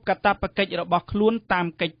គោរពកាតព្វកិច្ចរបស់ខ្លួនតាម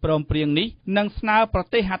កិច្ចព្រមព្រៀងនេះនិងស្នើប្រ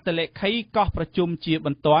ទេសហត្ថលេខីកោះប្រជុំជាប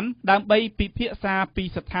ន្ទាន់ដើម្បីពិភាក្សាពី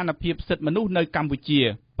ស្ថានភាពសិទ្ធិមនុស្សនៅកម្ពុជា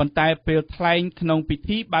ប៉ុន្តែពេលថ្លែងក្នុងពិ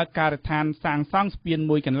ធីបើកការដ្ឋានសាងសង់ស្ពាន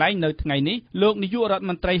មួយកន្លែងនៅថ្ងៃនេះលោកនាយករដ្ឋ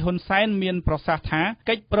មន្ត្រីហ៊ុនសែនមានប្រសាសន៍ថា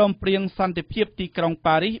កិច្ចព្រមព្រៀងសន្តិភាពទីក្រុង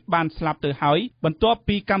ប៉ារីសបានស្លាប់ទៅហើយបន្ទាប់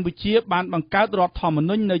ពីកម្ពុជាបានបង្កើតរដ្ឋធម្ម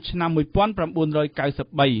នុញ្ញនៅឆ្នាំ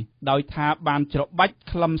1993ដោយថាបានច្របាច់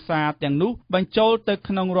ខ្លឹមសារទាំងនោះបញ្ចូលទៅ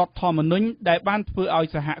ក្នុងរដ្ឋធម្មនុញ្ញដែលបានធ្វើឲ្យ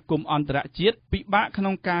សហគមន៍អន្តរជាតិពិបាកក្នុ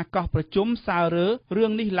ងការកោះប្រជុំសាររើរឿ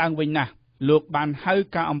ងនេះឡើងវិញណាស់លោកបានហៅ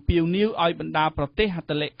ការអំពាវនាវឲ្យបណ្ដាប្រទេសហត្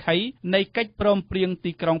ថលេខីនៃកិច្ចព្រមព្រៀង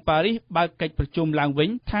ទីក្រុងប៉ារីសបើកកិច្ចប្រជុំឡើងវិញ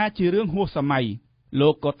ថាជារឿងហួសសម័យលោ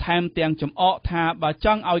កក៏ថែមទាំងចំអកថាបើច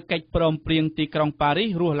ង់ឲ្យកិច្ចព្រមព្រៀងទីក្រុងប៉ារីស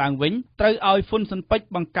រស់ឡើងវិញត្រូវឲ្យហ៊ុនស៊ិនប៉ិច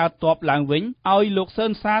បង្កើតទ័ពឡើងវិញឲ្យលោកសឿ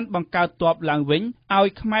នសានបង្កើតទ័ពឡើងវិញឲ្យ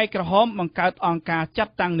ខ្មែរក្រហមបង្កើតអង្គការចា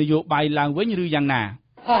ត់តាំងនយោបាយឡើងវិញឬយ៉ាងណា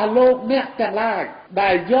លោកអ្នកទាំងឡាយដែ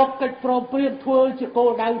លយកកិច្ចព្រមព្រៀងធ្វើជាគោល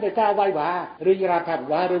ដៅនៃការវាយវ៉ារាជរដ្ឋាភិ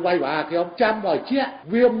បាលឬវាយវ៉ាខ្ញុំចាំឲ្យជា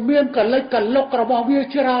វាមានកលិចកលុករបស់វា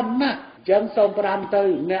ច្រើនណាស់ចឹងសូមប្រាំទៅ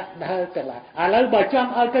អ្នកដែលទាំងឡាយឥឡូវបើចង់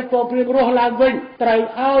ឲ្យកិច្ចព្រមព្រៀងរស់ឡើងវិញត្រូវ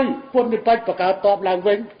ឲ្យពុននិបច្ចបង្កើតតបឡើង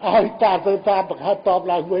វិញឲ្យតាធ្វើតាមបង្កើតតប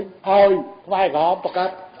ឡើងវិញឲ្យផ្នែកក្រមបង្កើ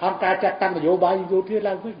តអង្គការចាត់តាំងនយោបាយយោធា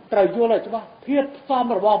ឡើងវិញត្រូវយល់ឲ្យច្បាស់ភាពផ្សំ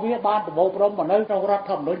របស់វាបានប្រមូលផ្ដុំមកនៅក្នុងរដ្ឋ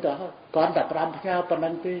ធម្មនុញ្ញទៅហើយគ្រាន់តែប្រាំផ្ញើប៉ុណ្្នឹ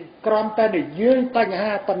ងទេគ្រាន់តែនិយាយបញ្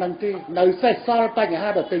ហាប៉ុណ្្នឹងទេនៅសេសសល់បញ្ហា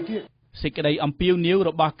ដទៃទៀតសេចក្តីអំពាវនាវ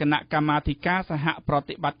របស់គណៈកម្មាធិការសហប្រ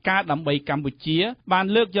តិបត្តិការដើម្បីកម្ពុជាបាន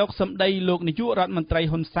លើកយកសម្ដីលោកនាយករដ្ឋមន្ត្រី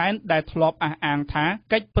ហ៊ុនសែនដែលធ្លាប់អះអាងថា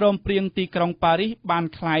កិច្ចព្រមព្រៀងទីក្រុងប៉ារីសបាន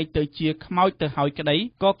คล้ายទៅជាខ្មោចទៅហើយក្តី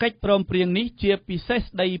ក៏កិច្ចព្រមព្រៀងនេះជាពិសេស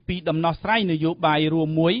ស្ដីពីដំណោះស្រាយនយោបាយរួម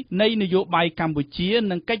មួយនៃនយោបាយកម្ពុជា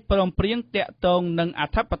និងកិច្ចព្រមព្រៀងតាក់ទងនឹងអ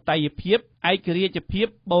ធិបតេយ្យភាពឯករាជ្យភាព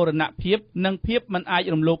បូរណភាពនិងភាពមិនអាច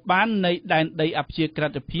រំលោភបាននៃដែនដីអព្យាក្រឹ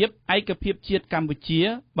តភាពឯកភាពជាតិកម្ពុជា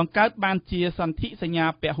បង្កើតបានជាសន្ធិសញ្ញា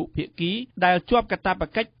ពហុភាគីដែលជាប់កាតព្វ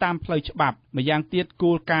កិច្ចតាមផ្លូវច្បាប់ម្យ៉ាងទៀត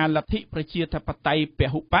គោលការណ៍លទ្ធិប្រជាធិបតេយ្យព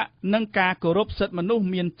ហុបកនិងការគោរពសិទ្ធិមនុស្ស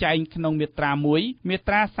មានចែងក្នុងមាត្រា1មា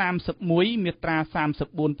ត្រា31មាត្រា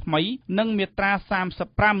34ថ្មីនិងមាត្រា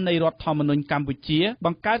35នៃរដ្ឋធម្មនុញ្ញកម្ពុជាប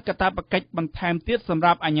ង្កើតកាតព្វកិច្ចបន្ថែមទៀតសម្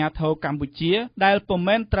រាប់អាជ្ញាធរកម្ពុជាដែលពុំ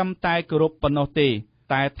មែនត្រឹមតែគោរពប៉ុណ្ណោះទេ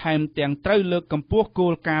តែថែមទាំងត្រូវលើកកម្ពស់គោ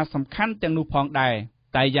លការណ៍សំខាន់ទាំងនោះផងដែរ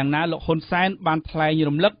តែយ៉ាងណាលោកហ៊ុនសែនបានថ្លែង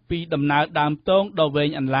រំលឹកពីដំណើរដើមទងដ៏វែង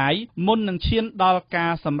អន្លាយមុននឹងឈានដល់កា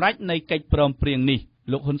រសម្រេចនៃកិច្ចព្រមព្រៀងនេះ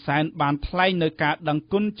លោកហ៊ុនសែនបានថ្លែងនៅការដឹង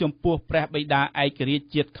គុណចំពោះព្រះបិតាឯករាជ្យ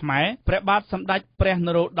ជាតិខ្មែរព្រះបាទសម្ដេចព្រះន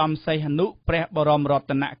រោត្តមសីហនុព្រះបរមរ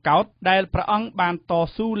តនកោដ្ឋដែលព្រះអង្គបានត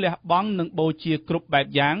ស៊ូលះបង់និងបូជាគ្រប់បែប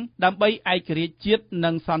យ៉ាងដើម្បីឯករាជ្យជាតិនិ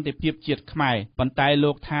ងសន្តិភាពជាតិខ្មែរប៉ុន្តែ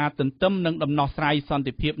លោកថាទន្ទឹមនឹងដំណោះស្រាយសន្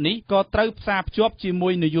តិភាពនេះក៏ត្រូវផ្សារភ្ជាប់ជាមួ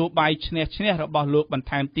យនយោបាយឈ្នះឈ្នះរបស់លោកបន្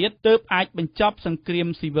ថែមទៀតទើបអាចបញ្ចប់សង្គ្រាម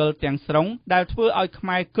ស៊ីវិលទាំងស្រុងដែលធ្វើឲ្យខ្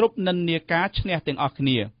មែរគ្រប់និន្នាការឈ្នះទាំងអស់គ្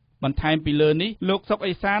នាបន្ថែមពីលើនេះលោកសុក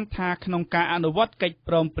អេសានថាក្នុងការអនុវត្តកិច្ច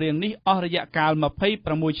ព្រមព្រៀងនេះអស់រយៈកាល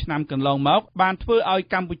26ឆ្នាំកន្លងមកបានធ្វើឲ្យ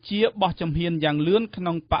កម្ពុជាបោះជំហានយ៉ាងលឿនក្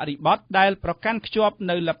នុងបរិបទដែលប្រកាន់ខ្ជាប់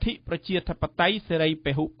នៅលទ្ធិប្រជាធិបតេយ្យសេរីព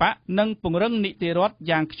ហុបកនិងពង្រឹងនីតិរដ្ឋ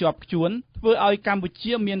យ៉ាងខ្ជាប់ខ្ជួនធ្វើឲ្យកម្ពុ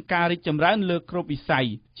ជាមានការរីកចម្រើនលើគ្រប់វិស័យ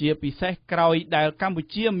ជាពិសេសក្រោយដែលកម្ពុ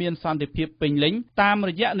ជាមានសន្តិភាពពេញលេញតាម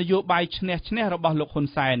រយៈនយោបាយឈ្នះឈ្នះរបស់លោកហ៊ុន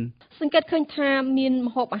សែនសង្កេតឃើញថាមាន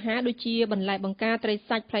ម្ហូបអាហារដូចជាបន្លែបង្ការត្រី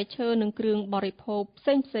សាច់ផ្លែឈើនិងគ្រឿងបរិភោគផ្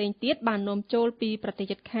សេងៗទៀតបាននាំចូលពីប្រទេស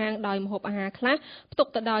ជិតខាងដោយម្ហូបអាហារខ្លះផ្ទុក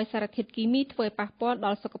ទៅដោយសារធាតុគីមីធ្វើឲ្យប៉ះពាល់ដ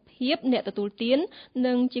ល់សុខភាពអ្នកទទួលទាន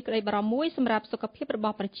និងជាក្តីបារម្ភមួយសម្រាប់សុខភាពរប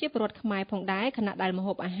ស់ប្រជាពលរដ្ឋខ្មែរផងដែរខណៈដែលម្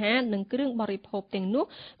ហូបអាហារនិងគ្រឿងបរិភោគទាំងនោះ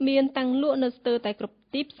មានតាំងលក់នៅស្ទើរតែគ្រប់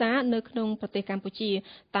ទីផ្សារនៅក្នុងប្រទេសកម្ពុជា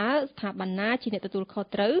តើស្ថាប័នណាជាអ្នកទទួលខុស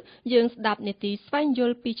ត្រូវយើងស្ដាប់នីតិស្វែងយ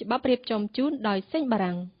ល់ពីច្បាប់រៀបចំជូនដោយសេងបា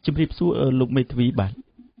រាំងជំរាបសួរលោកមេធាវីបាទ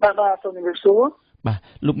សូមជំរាបសួរបាទ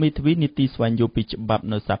លោកមេធាវីនីតិស្វែងយល់ពីច្បាប់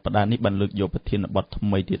នៅសប្តាហ៍នេះបានលើកយកប្រធានបទថ្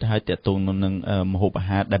មីទៀតហើយទាក់ទងនឹងម្ហូបអា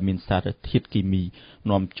ហារដែលមានសារធាតុគីមី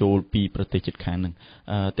នាំចូលពីប្រទេសជិតខាងនឹង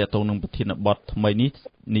ទាក់ទងនឹងប្រធានបទថ្មីនេះ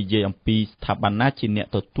និយាយអំពីស្ថាប័នណាជាអ្នក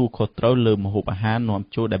ទទួលខុសត្រូវលើម្ហូបអាហារនាំ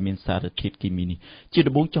ចូលដែលមានសារធាតុគីមីនេះជា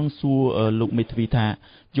ដំបូងចង់សួរលោកមេធាវីថា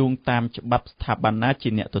យោងតាមច្បាប់ស្ថាប័នណាជា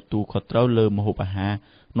អ្នកទទួលខុសត្រូវលើម្ហូបអាហារ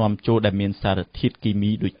នាំចូលដែលមានសារធាតុគីមី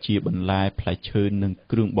ដូចជាបន្លែផ្លែឈើនិង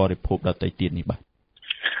គ្រឿងបរិភោគដទៃទៀតនេះបាទ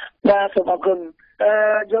សូមអរគុណ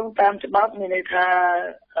យោងតាមច្បាប់មានន័យថា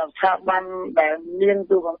ស្ថាប័នដែលមាន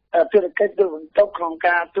ភារកិច្ចទូបន្ទុកក្នុង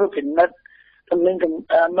ការត្រួតពិនិត្យទំនិញ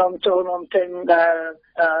នាំចូលនាំចេញដែល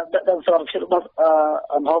ដល់សុខភាពរបស់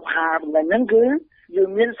ម្ហូបអាហារហ្នឹងគឺយើង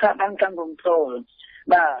មានស្ថាប័នកម្មគ្រប់គ្រង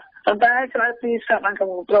បាទប៉ុន្តែក្រៅពីស្ថាប័នក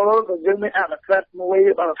ម្មគ្រប់គ្រងក៏យើងមានអនុក្រឹត្យមួយ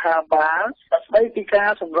របស់រដ្ឋាភិបាលស្ដីពីការ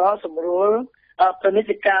សម្រួលពាណិជ្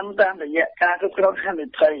ជកម្មតាមរយៈការគ្រប់គ្រងហានិ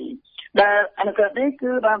ភ័យដែលអនុក្រឹត្យនេះ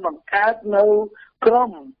គឺបានបង្កើតនៅក្រុ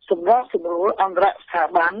មសម្រួលអន្តរស្ថា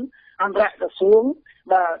ប័នអន្តរក្រសួង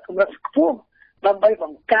បាទកម្រិតខ្ពស់ដើម្បីប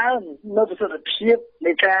ង្កើននៅប្រសិទ្ធភាព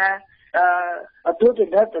នៃការត្រួតពិ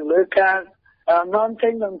និត្យទៅលើការនាំចេ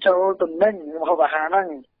ញនាំចូលទំនិញម្ហូបអាហារហ្នឹង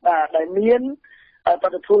បាទដែលមានប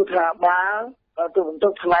ទធូរថាបាលទូបន្ទុ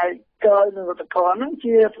កផ្នែកក្រោយនឹងរដ្ឋាភិបាលហ្នឹង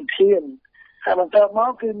ជាប្រធានហើយបន្តម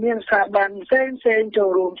កគឺមានស្ថាប័នផ្សេងចូល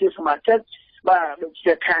រួមជាសមាជិកបាទដូច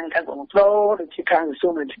ជាខាងការគ្រប់គ្រងដូចជាខាងក្រសួ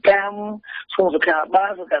ងពាណិជ្ជកម្មក្រសួងសុខាភិបា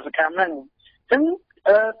លសុខាភិបាលហ្នឹងអញ្ចឹង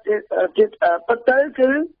ពិតទៅគឺ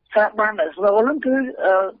ស្ថាប័នដែលស្នូលហ្នឹងគឺ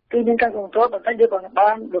មានការគ្រប់គ្រងបន្តិចយើង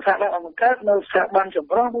បានលោកថាបានបង្កើតនៅស្ថាប័នច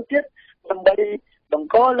ម្រុះមួយទៀតដើម្បីបង្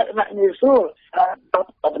កលក្ខណៈងាយស្រួលដល់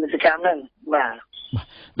ពាណិជ្ជកម្មហ្នឹងបាទ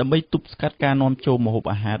ដើម្បីទប់ស្កាត់ការនាំចូលម្ហូប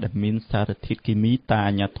អាហារដែលមានសារធាតុគីមីតើ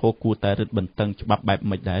អាជ្ញាធរគួរតែរឹតបន្តឹងច្បាប់បែប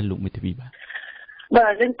ម៉េចដែរលោកមេធាវីបាទ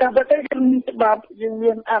យើងតាមប្រទេសយើងមានច្បាប់យើង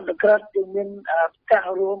មានអន្តរជាតិយើងមានការ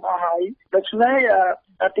រួមអស់ហើយដូច្នេះ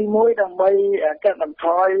ទី1ដើម្បីកាត់បន្ថ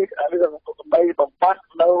យឬដើម្បីបំបត្តិ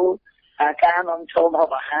នៅការនាំចូលម្ហូ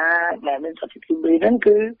បអាហារដែលមានសារធាតុគីមីហ្នឹង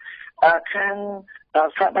គឺខាង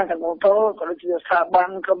ស្ថាប័នកម្ពុជាក៏ដូចជាស្ថាប័ន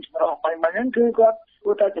ក្រុមចម្រុះបែបហ្នឹងគឺគាត់គួ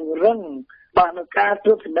រតែជំរុញបាននៅការត្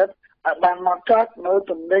រួតពិនិត្យបានមកចត់នៅ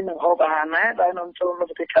ទំនិញម្ហូបអាហារណាដែលនាំចូលនៅ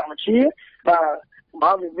ប្រទេសកម្ពុជាបាទម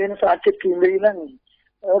កវាមានសារធាតុគីមីហ្នឹង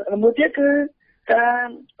មួយទៀតគឺការ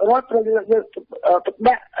រដ្ឋត្រូវយកទឹក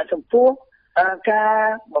ដាក់ចំពោះការ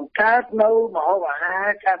បង្កើតនៅម្ហូបអាហារ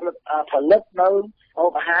ការផលិតនៅម្ហូ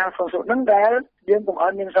បអាហារក្នុងស្រុកហ្នឹងដែលយើងកុំឲ្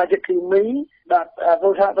យមានសារធាតុគីមីដែលព្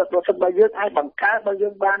រោះថាប្រសិនបើយើងអាចបង្កើតបើយើ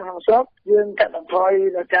ងបានក្នុងស្រុកយើងកាត់បន្ថយ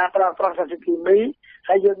នៅការប្រើប្រាស់សារធាតុគីមី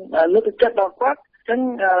ហើយយើងលើកទឹកចិត្តដល់គាត់អញ្ចឹង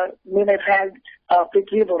មានន័យថាប្រ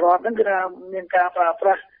ជាពលរដ្ឋហ្នឹងគឺថាមានការប្រើប្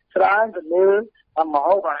រាស់ច្រើនទៅលើម្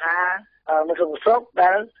ហូបអាហារនៅក្នុងស្រុក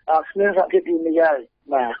ដែលគ្មានសារធាតុគីមីហើយ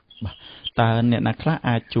បាទតើអ្នកណាខ្លះ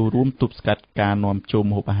អាចចូលរួមទប់ស្កាត់ការនាំចូល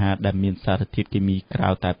ម្ហូបអាហារដែលមានសារធាតុគីមីក្រៅ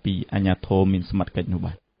តែពីអាជ្ញាធរមានសមត្ថកិច្ចនោះ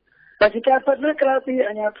បាទតែជាការពិតនេះក្រៅពី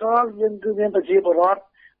អាជ្ញាធរយើងគឺមានប្រជាពលរដ្ឋ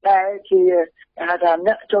ដែលជាហៅថា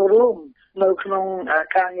អ្នកចូលរួមនៅក្នុង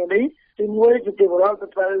ការងារនេះទីមួយប្រជាពលរដ្ឋ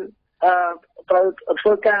ត្រូវធ្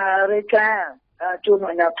វើការរាយការណ៍ជូន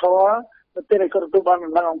អាជ្ញាធរទៅពេលគាត់ទទួលបាន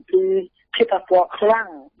ដំណឹងអំពីភាពប៉ះពាល់ខ្លាំង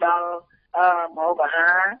ដល់ម្ហូបអា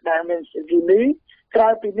ហារដែលមានសារធាតុគីមីក្រៅ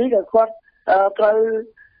ពីនេះក៏គាត់ត្រូវ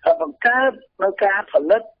បង្កើតនៅការផ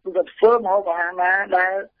លិតឬធ្វើម្ហូបអាហារណាដែ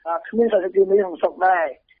លគ្មានសារធាតុគីមីក្នុងស្រុកដែរ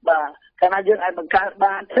បាទកាលណាយើងអាចបង្កើត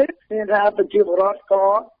បានទេមានថាប្រជាពលរដ្ឋក៏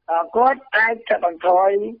គាត់អាចកាត់បន្ថ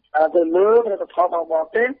យទៅលើផលិតផលរបស់បរ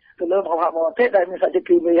ទេសទៅលើផលិតផលបរទេសដែលមានសារធាតុ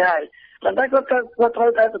គីមីហើយប៉ុន្តែគាត់ត្រូវ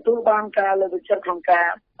តែទទួលបានការលើកទឹកចិត្តក្នុងការ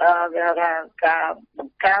គេហៅថាការប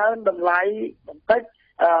ង្កើនតម្លៃបន្តិច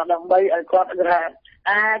ដើម្បីឲ្យគាត់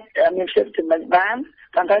អាចមានភាពចំណេញបាន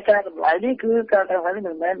ប៉ុន្តែការតម្លៃនេះគឺការតម្លៃនេះ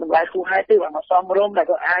មិនមែនតម្លៃគួរហេតុទេបើសមរម្យដែល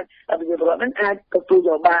គាត់អាចប្រជាពលរដ្ឋនឹងអាចទទួលយ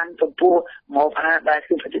កបានចំពោះម្ហូបអាហារដែល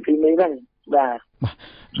គឺសារធាតុគីមីហ្នឹងបាទ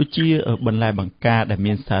ដូចជាបន្លែបង្ការដែល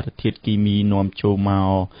មានសារធាតុគីមីនាំចូលមក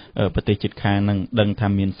ប្រទេសជិតខាងនឹងដឹងថា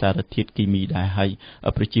មានសារធាតុគីមីដែរហើយ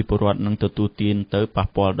ប្រជាពលរដ្ឋនឹងទទួលទានទៅប៉ះ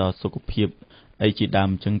ពាល់ដល់សុខភាពអីជាដើម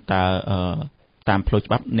អញ្ចឹងតើតាមផ្លូវ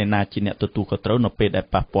ច្បាប់អ្នកណាជាអ្នកទទួលខុសត្រូវនៅពេលដែល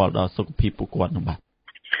ប៉ះពាល់ដល់សុខភាពពួកគាត់នោះបាទ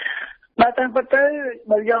តាមពិតទៅ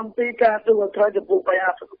បើយកអំពីការទទួលខុសត្រូវចំពោះបញ្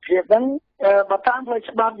ហាសុខភាពហ្នឹងបើតាមផ្លូវ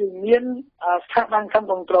ច្បាប់យើងមានស្ថាប័នកម្ម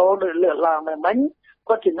គ្រប់គ្រងដោយលើកឡើងមិញ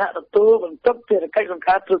គាត់ជាអ្នកទទួលបន្ទុកភារកិច្ចក្នុង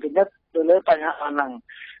ការត្រួតពិនិត្យទៅលើបញ្ហាហ្នឹង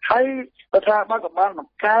ហើយបើថាបើក៏បានប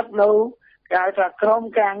ង្កើតនៅគេហៅថាក្រុម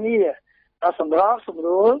ការងារសម្របសម្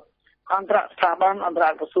រួលអន្តរស្ថាប័នអន្តរ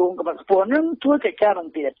ក្រសួងកម្រិតខ្ពស់ហ្នឹងជួយកិច្ចការនឹង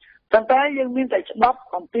ទៀតប៉ុន្តែយើងមានតែច្បាប់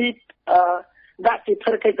អំពីដាក់ជា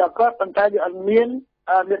ភារកិច្ចដល់គាត់ប៉ុន្តែយើងអត់មាន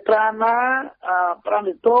មេត្រាណាប្រ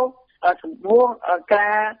តិទោចំពោះកា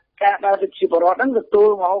រដែលប្រជាពលរដ្ឋហ្នឹងទទួល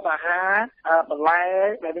ម្ហូបអាហារបន្លែ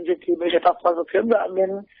ដែលមានជាតិគីមីទៅផលសុខភាពដែលមា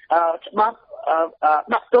នច្បាប់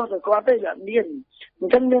ដាក់ទោសទៅគាត់ទេអត់មានអ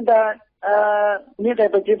ញ្ចឹងមានតែ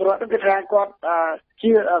ប្រជាពលរដ្ឋហ្នឹងគឺថាគាត់ជា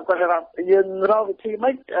គាត់ថាយើងរកវិធី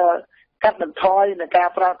ម៉េចកាត់បន្ថយនៃការ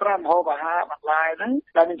ប្រើប្រាស់ម្ហូបអាហារបន្លែហ្នឹង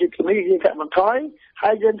ដែលមានជាតិគីមីយើងកាត់បន្ថយ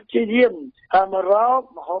ហើយយើងព្យាយាមមករក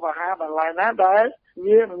ម្ហូបអាហារបន្លែណាដែល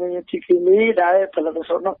វាមានជាតិគីមីដែលផលិតក្នុង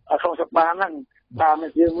ស្រុកបានហ្នឹងបាទ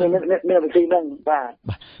យើងមានវិធីហ្នឹងបាទ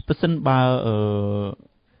បើសិនបើ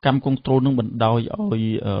កម្មគនត្រូលនឹងបណ្ដោយឲ្យ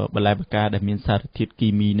បន្លែបង្ការដែលមានសារធាតុគី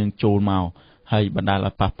មីនឹងចូលមកហើយបណ្ដាល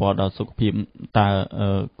ឲ្យប៉ះពាល់ដល់សុខភាពតើ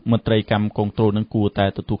មន្ត្រីកម្មគនត្រូលនឹងគួរតែ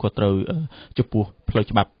ទទួលខុសត្រូវចំពោះផ្លូវ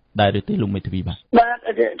ច្បាប់ដែរឬទេលោកមេធាវីបាទ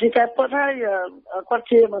ជាការពិតហើយគាត់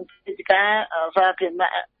ជាមន្ត្រីការសាធារ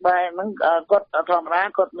ណៈបែបហ្នឹងគាត់ធម្មតា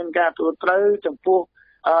គាត់មានការទទួលត្រូវចំពោះ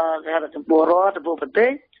គេហៅថាចំពោះរដ្ឋចំពោះប្រទេ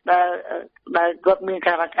សដែលគាត់មាន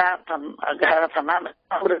ការការឋា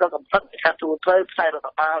នៈឬក៏កំណត់ការទទួលត្រូវផ្នែករដ្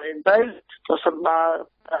ឋបាលអីទៅប្រសិនបើ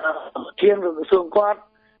ធានឬក្រសួងគាត់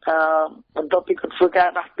បន្ទាប់ពីគាត់ធ្វើការ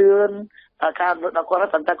ដាស់តឿនការដល់គា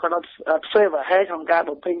ត់ប៉ុន្តែគាត់ធ្វើប្រហែលក្នុងការ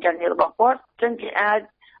បំពេញការងាររបស់គាត់អញ្ចឹងគេអាច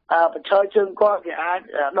បញ្ឈរជើងគាត់គេអាច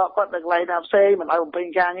ដកគាត់ទៅកន្លែងណាផ្សេងមិនឲ្យបំពេញ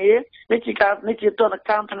ការងារនេះជាទន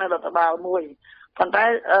កម្មផ្នែករដ្ឋបាលមួយប៉ុន្តែ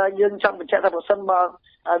យើងចង់បញ្ជាក់ថាប្រសិនបើ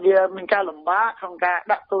វាមានការលំបាកក្នុងការ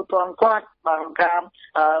ដាក់ទូទាត់គាត់បាទក្នុងការ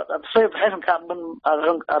ធ្វើប្រហែលក្នុងការ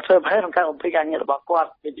ធ្វើប្រហែលក្នុងការបំពេញការងាររបស់គាត់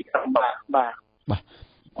វាជាការលំបាកបាទបាទ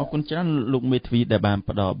អ អរគុណច្រើនលោកមេធាវីដែលបាន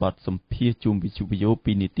ផ្ដល់បទសម្ភាសន៍ជុំវិទ្យុវីយ៉ូ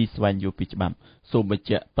ពីនីតិស្វែងយល់ពីច្បាប់សូមបញ្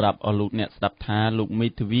ជាក់ប្រាប់អស់លោកអ្នកស្ដាប់ថាលោកមេ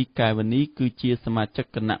ធាវីកែវនីគឺជាសមាជិក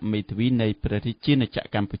គណៈមេធាវីនៃព្រះរាជាណាចក្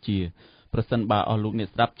រកម្ពុជាប្រសិនបើអស់លោកអ្នក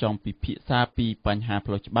ស្ដាប់ចង់ពិភាក្សាពីបញ្ហា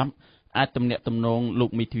ផ្លូវច្បាប់អាចទំនាក់ទំនងលោក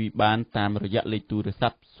មេធាវីបានតាមរយៈលេខទូរស័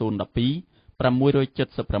ព្ទ012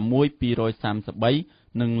 676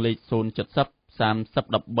 233និងលេខ070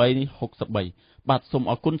 3013 63បាទសូម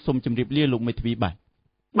អរគុណសូមជម្រាបលាលោកមេធាវីបាទ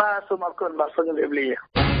សូមអរគុណបាទសូមជម្រាបលា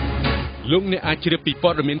លោកអ្នកអាចជ្រាបពីព័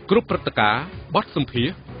ត៌មានគ្រប់ព្រឹត្តិការណ៍បទសម្ភាស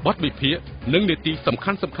ន៍បទវិភាគនិងនីតិសំ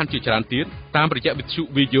ខាន់ៗជាច្រើនទៀតតាមរយៈវិទ្យុ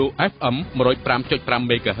VAYO FM 105.5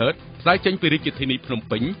 MHz ផ្សាយចេញពីរាជធានីភ្នំ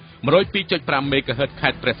ពេញ 102.5 MHz ខេ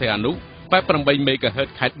ត្តព្រះសីហនុ 88 MHz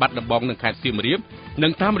ខេត្តបាត់ដំបងនិងខេត្តសៀមរាបនិ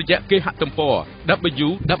ងតាមរយៈគេហទំព័រ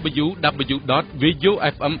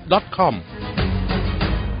www.vayofm.com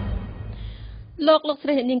លោកស្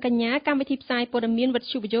រីនាងកញ្ញាកម្មវិធីផ្សាយព័ត៌មានវិទ្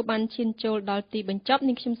យុវីយ៉ូបានឈានចូលដល់ទីបញ្ចប់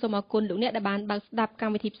នាងខ្ញុំសូមអរគុណលោកអ្នកដែលបានបើកស្ដាប់ក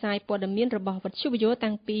ម្មវិធីផ្សាយព័ត៌មានរបស់វិទ្យុវីយ៉ូ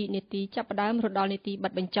តាំងពីនាទីចាប់ផ្ដើមរហូតដល់នាទីបិ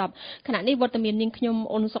ទបញ្ចប់ខណៈនេះវត្តមាននាងខ្ញុំ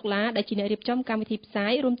អ៊ុនសុកឡាដែលជាអ្នករៀបចំកម្មវិធីផ្សា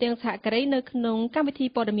យរួមទាំងសហការីនៅក្នុងកម្មវិធី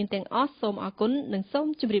ព័ត៌មានទាំងអស់សូមអរគុណនិងសូម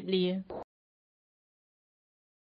ជម្រាបលា